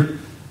reader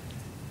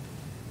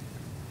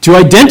to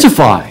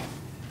identify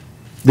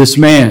this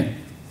man.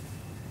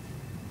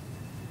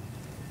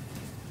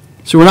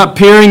 So we're not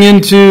peering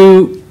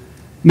into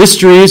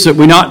mysteries that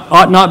we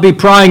ought not be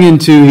prying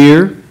into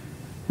here.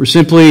 We're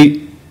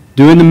simply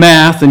doing the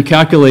math and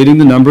calculating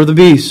the number of the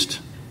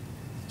beast.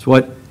 It's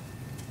what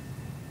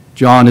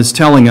John is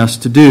telling us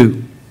to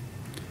do.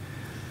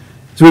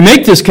 As we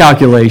make this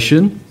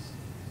calculation,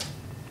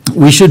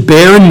 we should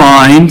bear in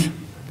mind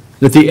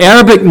that the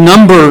Arabic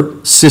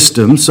number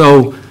system,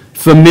 so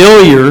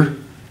familiar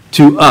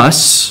to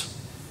us,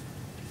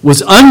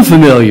 was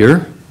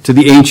unfamiliar to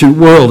the ancient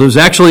world. It was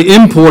actually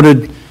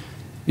imported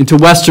into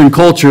Western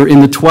culture in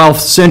the 12th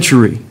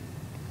century.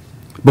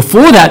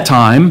 Before that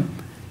time,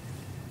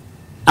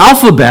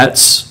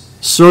 alphabets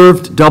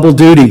served double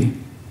duty.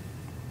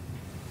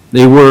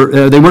 They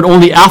weren't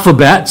only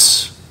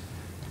alphabets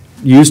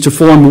used to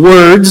form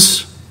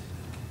words,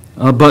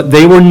 but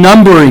they were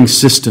numbering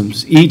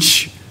systems.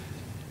 Each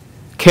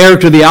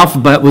character of the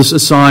alphabet was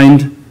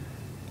assigned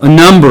a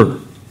number.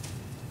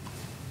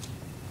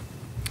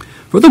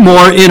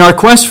 Furthermore, in our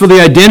quest for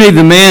the identity of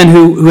the man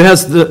who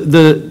has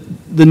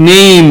the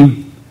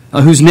name,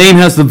 whose name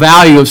has the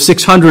value of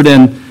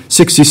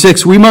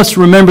 666, we must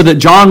remember that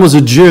John was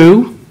a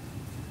Jew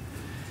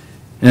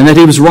and that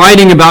he was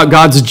writing about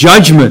God's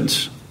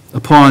judgment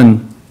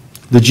upon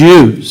the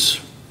Jews.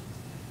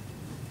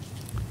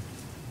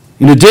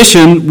 In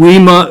addition,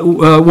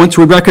 once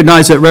we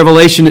recognize that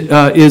Revelation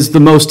is the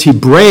most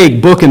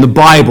Hebraic book in the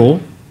Bible,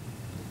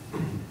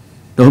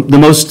 the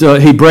most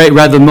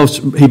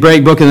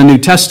Hebraic book in the New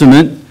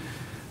Testament,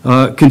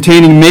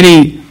 containing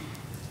many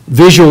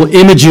visual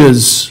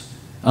images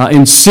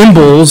and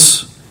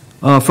symbols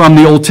from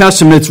the Old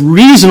Testament, it's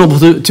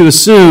reasonable to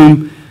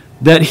assume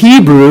that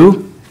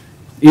Hebrew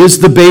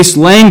is the base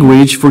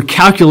language for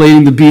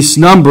calculating the beast's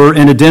number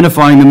and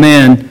identifying the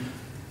man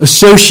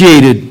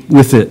associated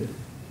with it.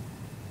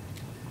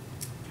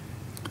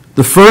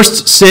 The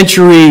first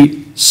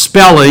century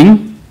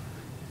spelling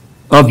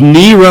of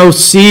Nero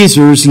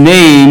Caesar's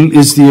name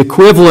is the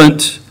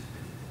equivalent,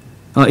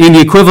 in the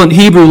equivalent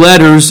Hebrew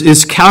letters,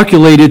 is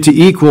calculated to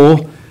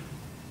equal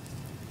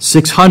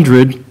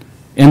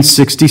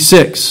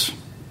 666.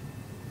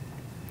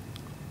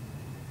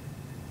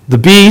 The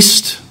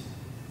beast,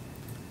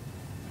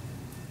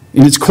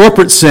 in its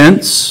corporate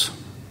sense,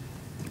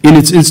 in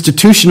its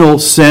institutional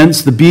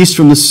sense, the beast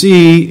from the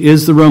sea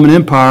is the Roman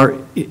Empire.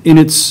 In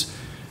its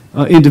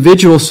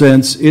individual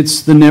sense,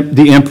 it's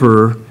the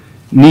Emperor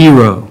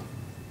Nero.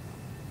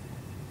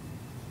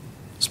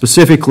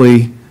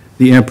 Specifically,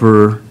 the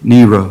Emperor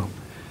Nero.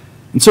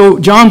 And so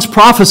John's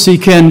prophecy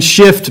can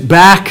shift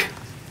back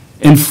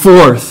and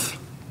forth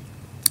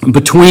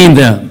between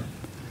them,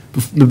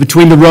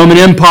 between the Roman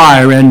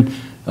Empire and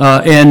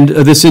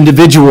this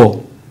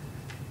individual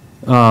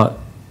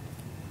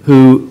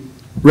who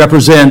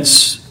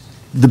represents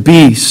the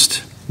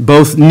beast.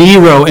 Both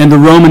Nero and the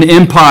Roman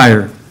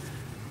Empire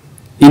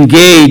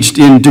engaged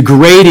in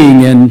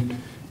degrading and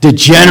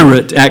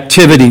degenerate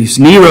activities.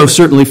 Nero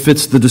certainly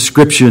fits the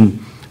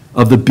description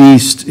of the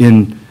beast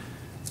in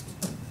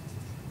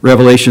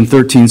Revelation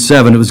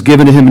 13:7. It was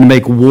given to him to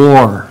make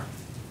war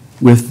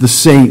with the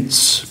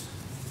saints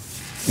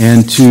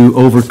and to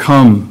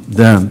overcome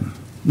them.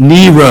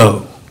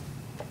 Nero.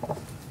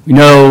 We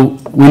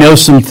know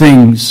some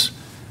things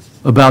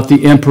about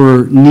the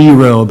Emperor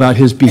Nero, about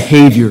his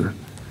behavior,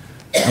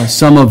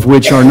 some of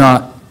which are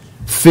not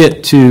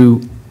fit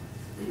to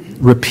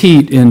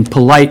repeat in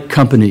polite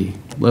company,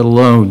 let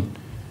alone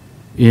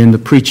in the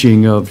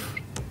preaching of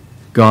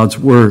God's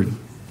Word.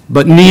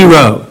 But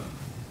Nero,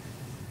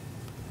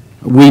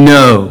 we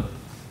know,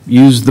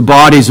 used the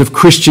bodies of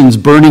Christians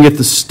burning at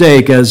the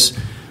stake as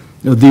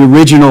the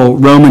original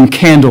Roman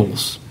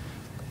candles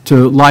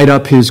to light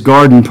up his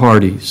garden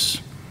parties.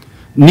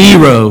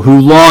 Nero, who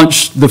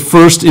launched the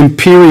first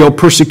imperial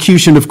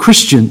persecution of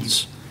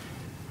Christians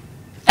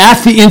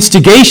at the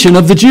instigation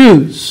of the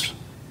Jews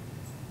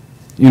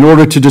in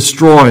order to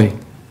destroy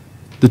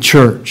the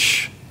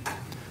church.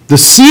 The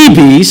sea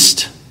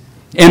beast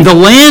and the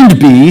land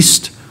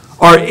beast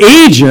are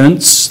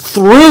agents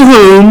through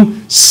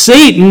whom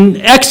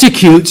Satan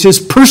executes his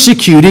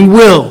persecuting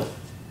will.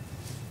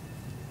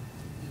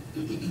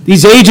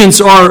 These agents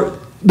are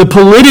the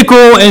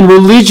political and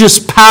religious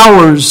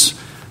powers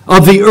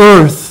of the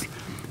earth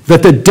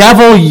that the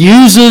devil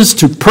uses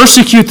to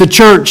persecute the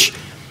church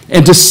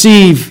and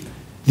deceive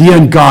the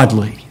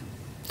ungodly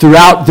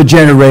throughout the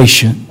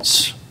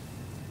generations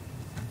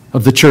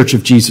of the Church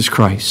of Jesus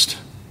Christ.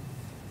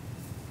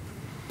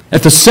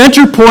 At the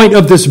center point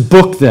of this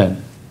book,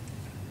 then,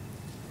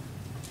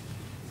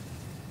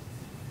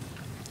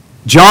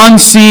 John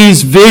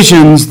sees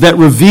visions that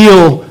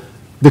reveal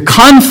the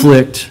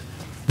conflict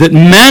that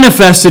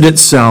manifested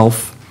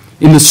itself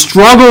in the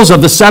struggles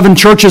of the seven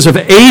churches of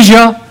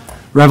Asia,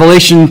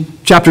 Revelation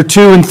chapter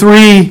 2 and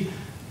 3,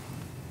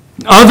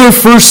 other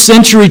first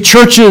century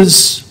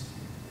churches,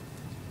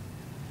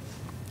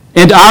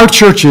 and our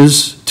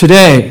churches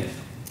today.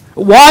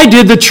 Why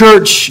did the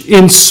church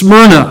in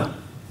Smyrna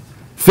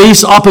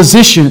face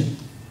opposition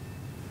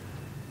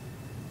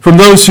from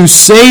those who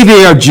say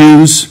they are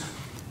Jews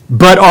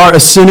but are a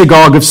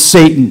synagogue of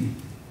Satan?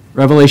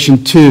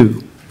 Revelation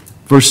 2,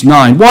 verse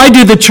 9. Why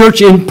did the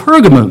church in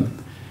Pergamum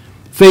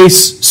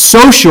face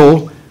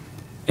social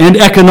and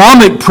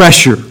economic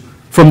pressure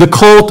from the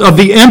cult of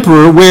the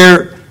emperor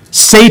where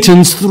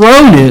Satan's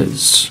throne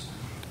is?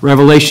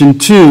 Revelation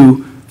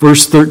 2,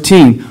 verse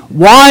 13.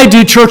 Why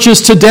do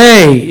churches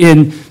today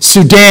in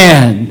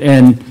Sudan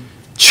and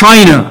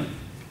China,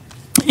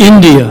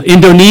 India,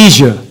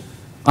 Indonesia,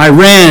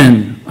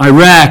 Iran,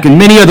 Iraq, and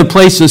many other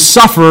places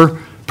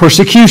suffer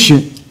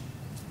persecution?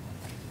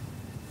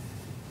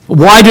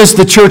 Why does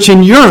the church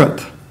in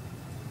Europe,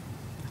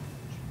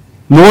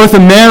 North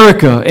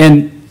America,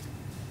 and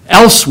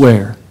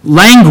elsewhere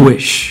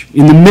languish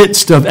in the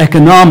midst of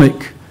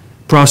economic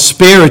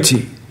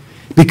prosperity?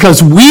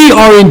 Because we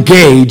are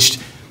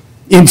engaged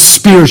in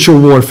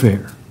spiritual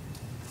warfare.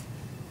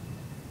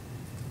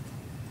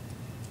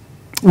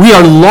 We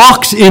are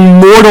locked in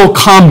mortal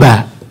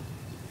combat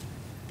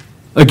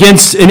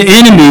against an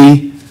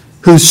enemy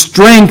whose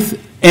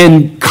strength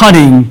and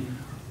cunning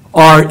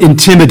are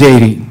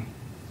intimidating.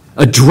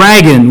 A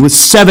dragon with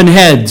 7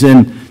 heads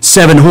and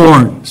 7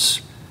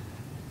 horns.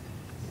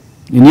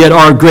 And yet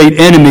our great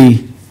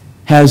enemy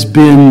has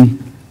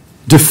been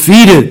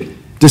defeated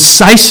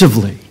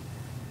decisively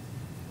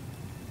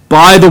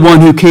by the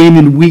one who came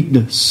in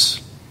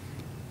weakness,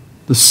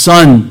 the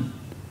Son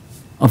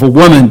of a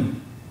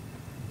woman,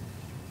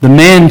 the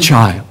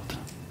man-child,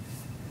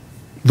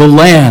 the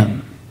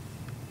Lamb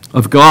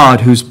of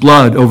God, whose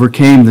blood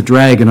overcame the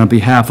dragon on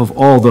behalf of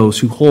all those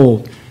who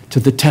hold to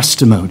the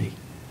testimony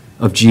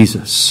of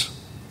Jesus.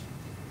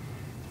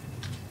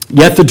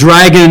 Yet the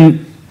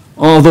dragon,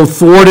 although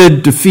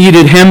thwarted,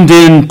 defeated, hemmed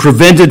in,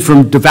 prevented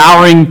from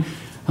devouring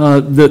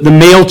the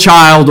male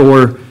child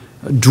or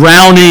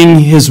drowning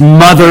his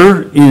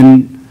mother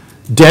in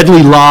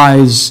deadly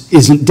lies,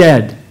 isn't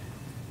dead.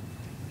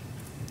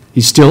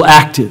 He's still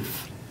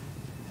active.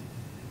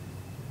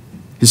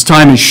 His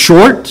time is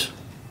short,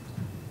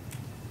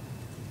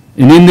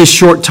 and in this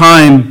short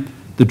time,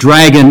 the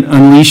dragon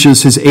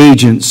unleashes his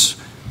agents,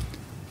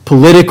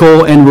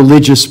 political and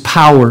religious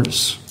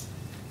powers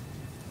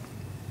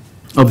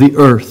of the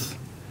earth,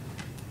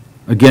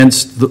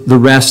 against the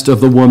rest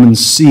of the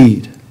woman's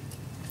seed,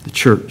 the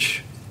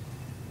church.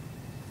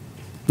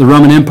 The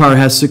Roman Empire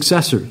has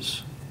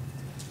successors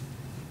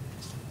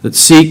that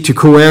seek to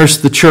coerce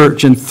the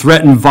church and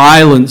threaten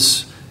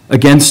violence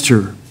against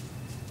her.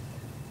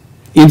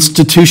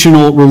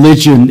 Institutional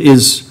religion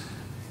is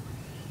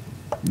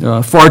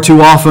far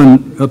too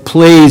often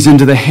plays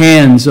into the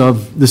hands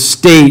of the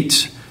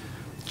state,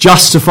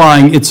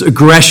 justifying its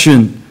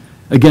aggression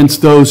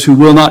against those who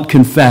will not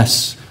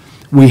confess,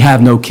 "We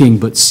have no king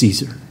but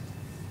Caesar."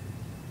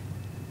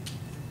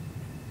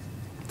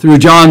 Through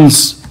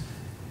John's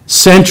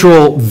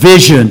central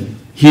vision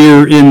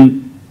here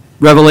in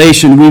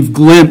Revelation, we've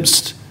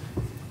glimpsed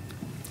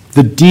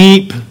the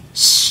deep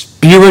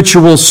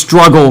spiritual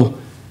struggle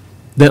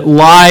that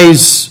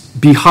lies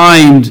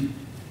behind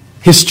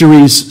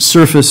history's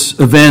surface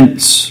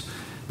events,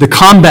 the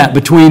combat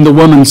between the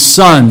woman's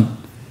son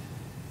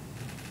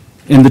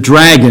and the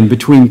dragon,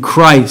 between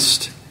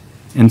Christ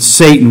and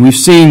Satan. We've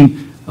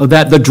seen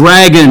that the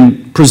dragon's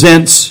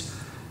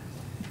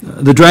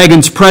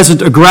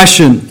present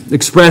aggression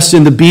expressed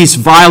in the beast's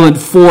violent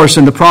force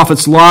and the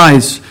prophet's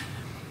lies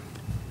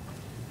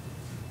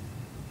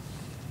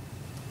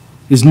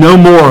is no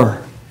more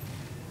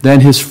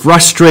than his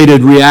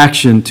frustrated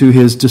reaction to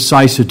his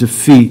decisive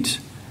defeat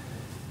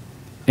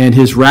and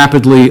his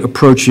rapidly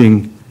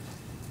approaching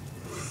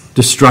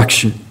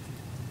destruction.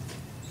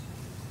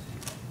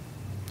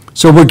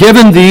 So we're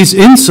given these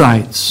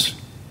insights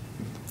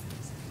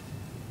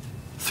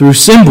through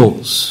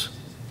symbols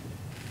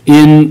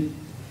in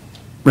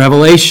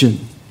Revelation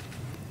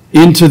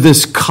into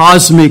this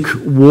cosmic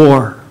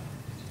war,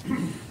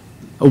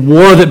 a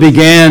war that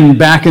began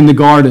back in the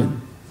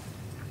garden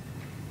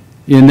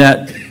in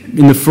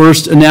the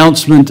first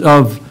announcement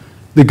of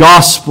the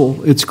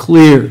gospel. It's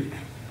clear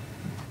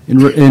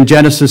in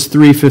Genesis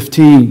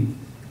 3:15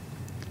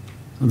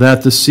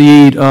 that the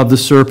seed of the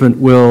serpent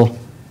will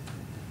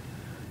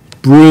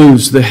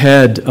bruise the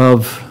head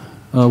of,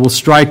 will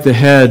strike the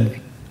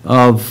head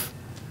of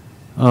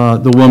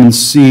the woman's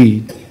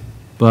seed,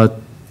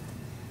 but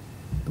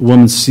the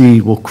woman's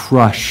seed will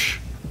crush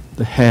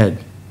the head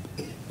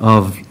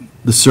of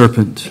the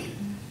serpent.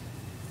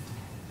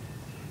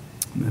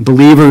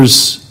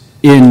 Believers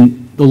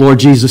in the Lord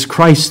Jesus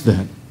Christ,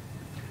 then,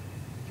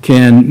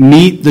 can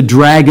meet the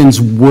dragon's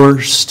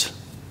worst,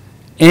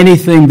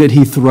 anything that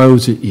he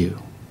throws at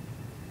you,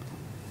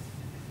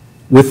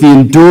 with the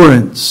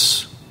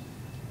endurance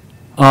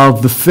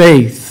of the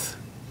faith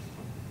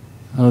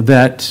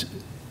that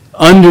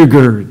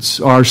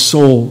undergirds our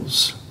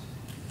souls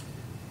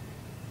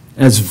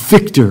as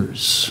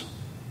victors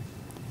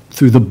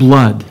through the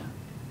blood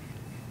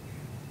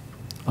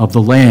of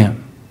the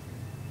Lamb,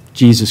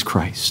 Jesus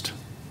Christ.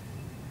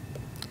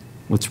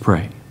 Let's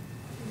pray.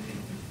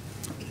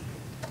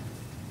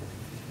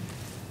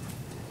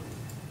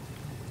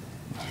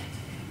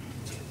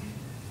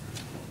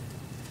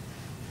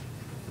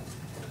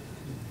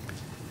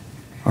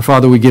 Our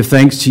Father, we give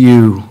thanks to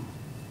you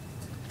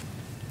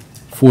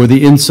for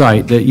the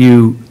insight that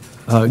you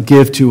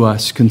give to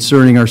us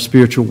concerning our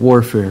spiritual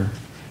warfare.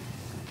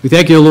 We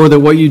thank you, Lord,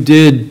 that what you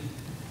did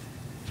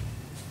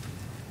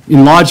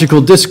in logical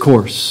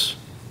discourse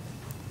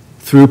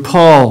through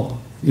Paul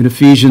in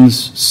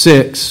Ephesians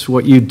 6,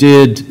 what you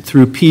did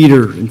through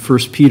Peter in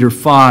 1 Peter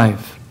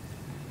 5,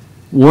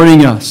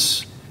 warning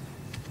us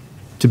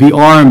to be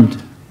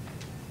armed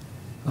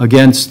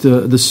against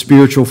the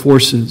spiritual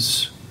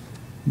forces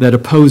that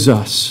oppose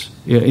us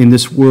in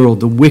this world,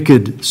 the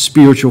wicked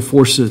spiritual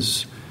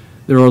forces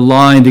that are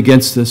aligned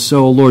against us.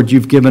 So, Lord,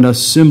 you've given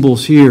us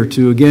symbols here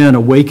to again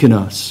awaken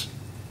us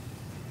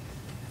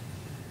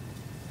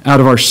out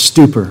of our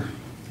stupor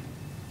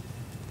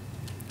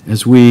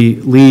as we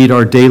lead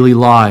our daily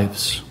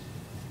lives,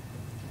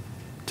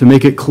 to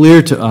make it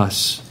clear to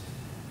us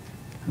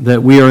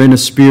that we are in a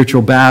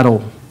spiritual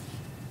battle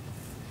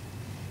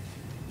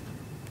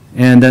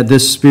and that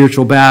this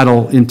spiritual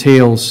battle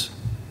entails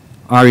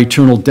our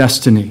eternal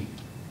destiny.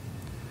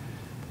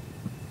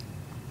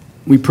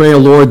 We pray, O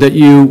Lord, that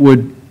you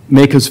would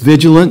make us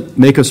vigilant,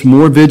 make us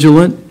more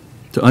vigilant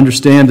to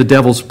understand the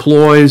devil's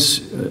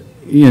ploys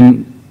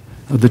in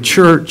the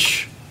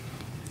church,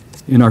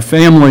 in our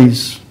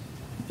families,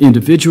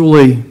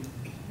 individually,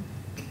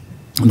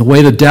 and the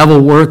way the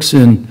devil works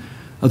in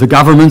the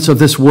governments of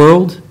this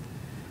world,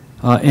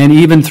 and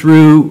even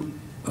through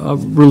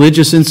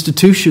religious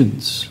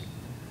institutions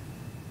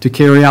to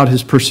carry out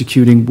his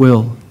persecuting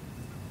will.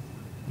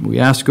 We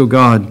ask, O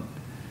God,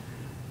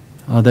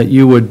 that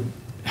you would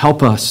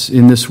help us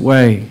in this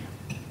way,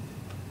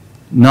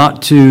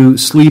 not to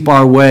sleep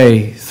our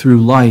way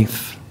through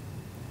life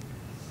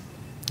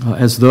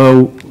as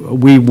though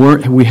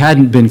we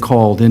hadn't been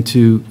called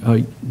into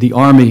the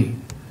army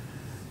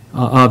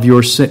of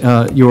your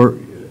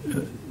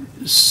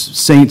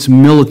saints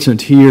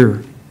militant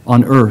here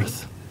on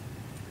earth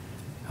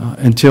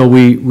until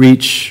we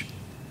reach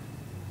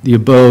the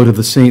abode of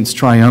the saints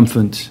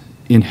triumphant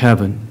in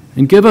heaven.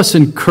 And give us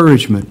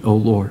encouragement, O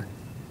Lord,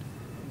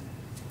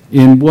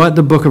 in what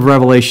the book of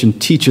Revelation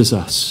teaches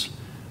us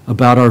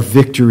about our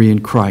victory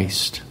in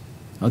Christ,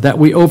 that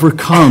we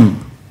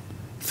overcome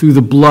through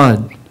the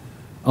blood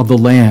of the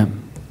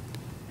Lamb.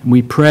 And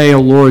we pray, O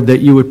Lord,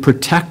 that you would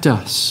protect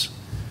us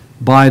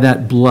by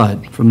that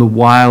blood from the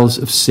wiles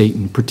of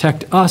Satan.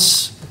 Protect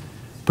us,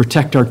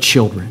 protect our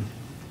children,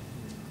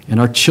 and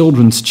our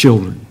children's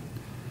children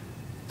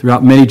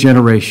throughout many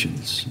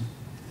generations.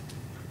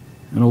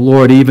 And, O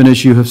Lord, even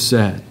as you have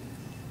said,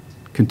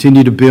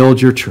 continue to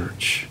build your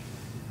church.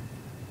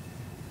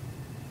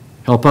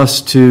 Help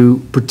us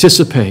to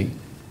participate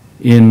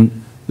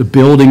in the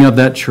building of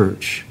that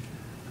church,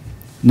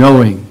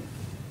 knowing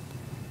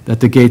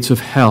that the gates of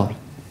hell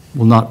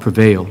will not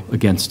prevail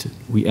against it.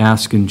 We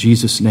ask in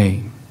Jesus'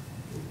 name.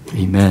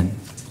 Amen.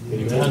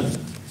 Amen.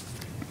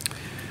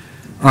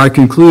 Our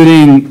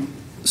concluding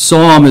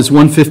psalm is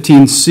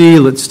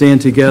 115C. Let's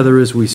stand together as we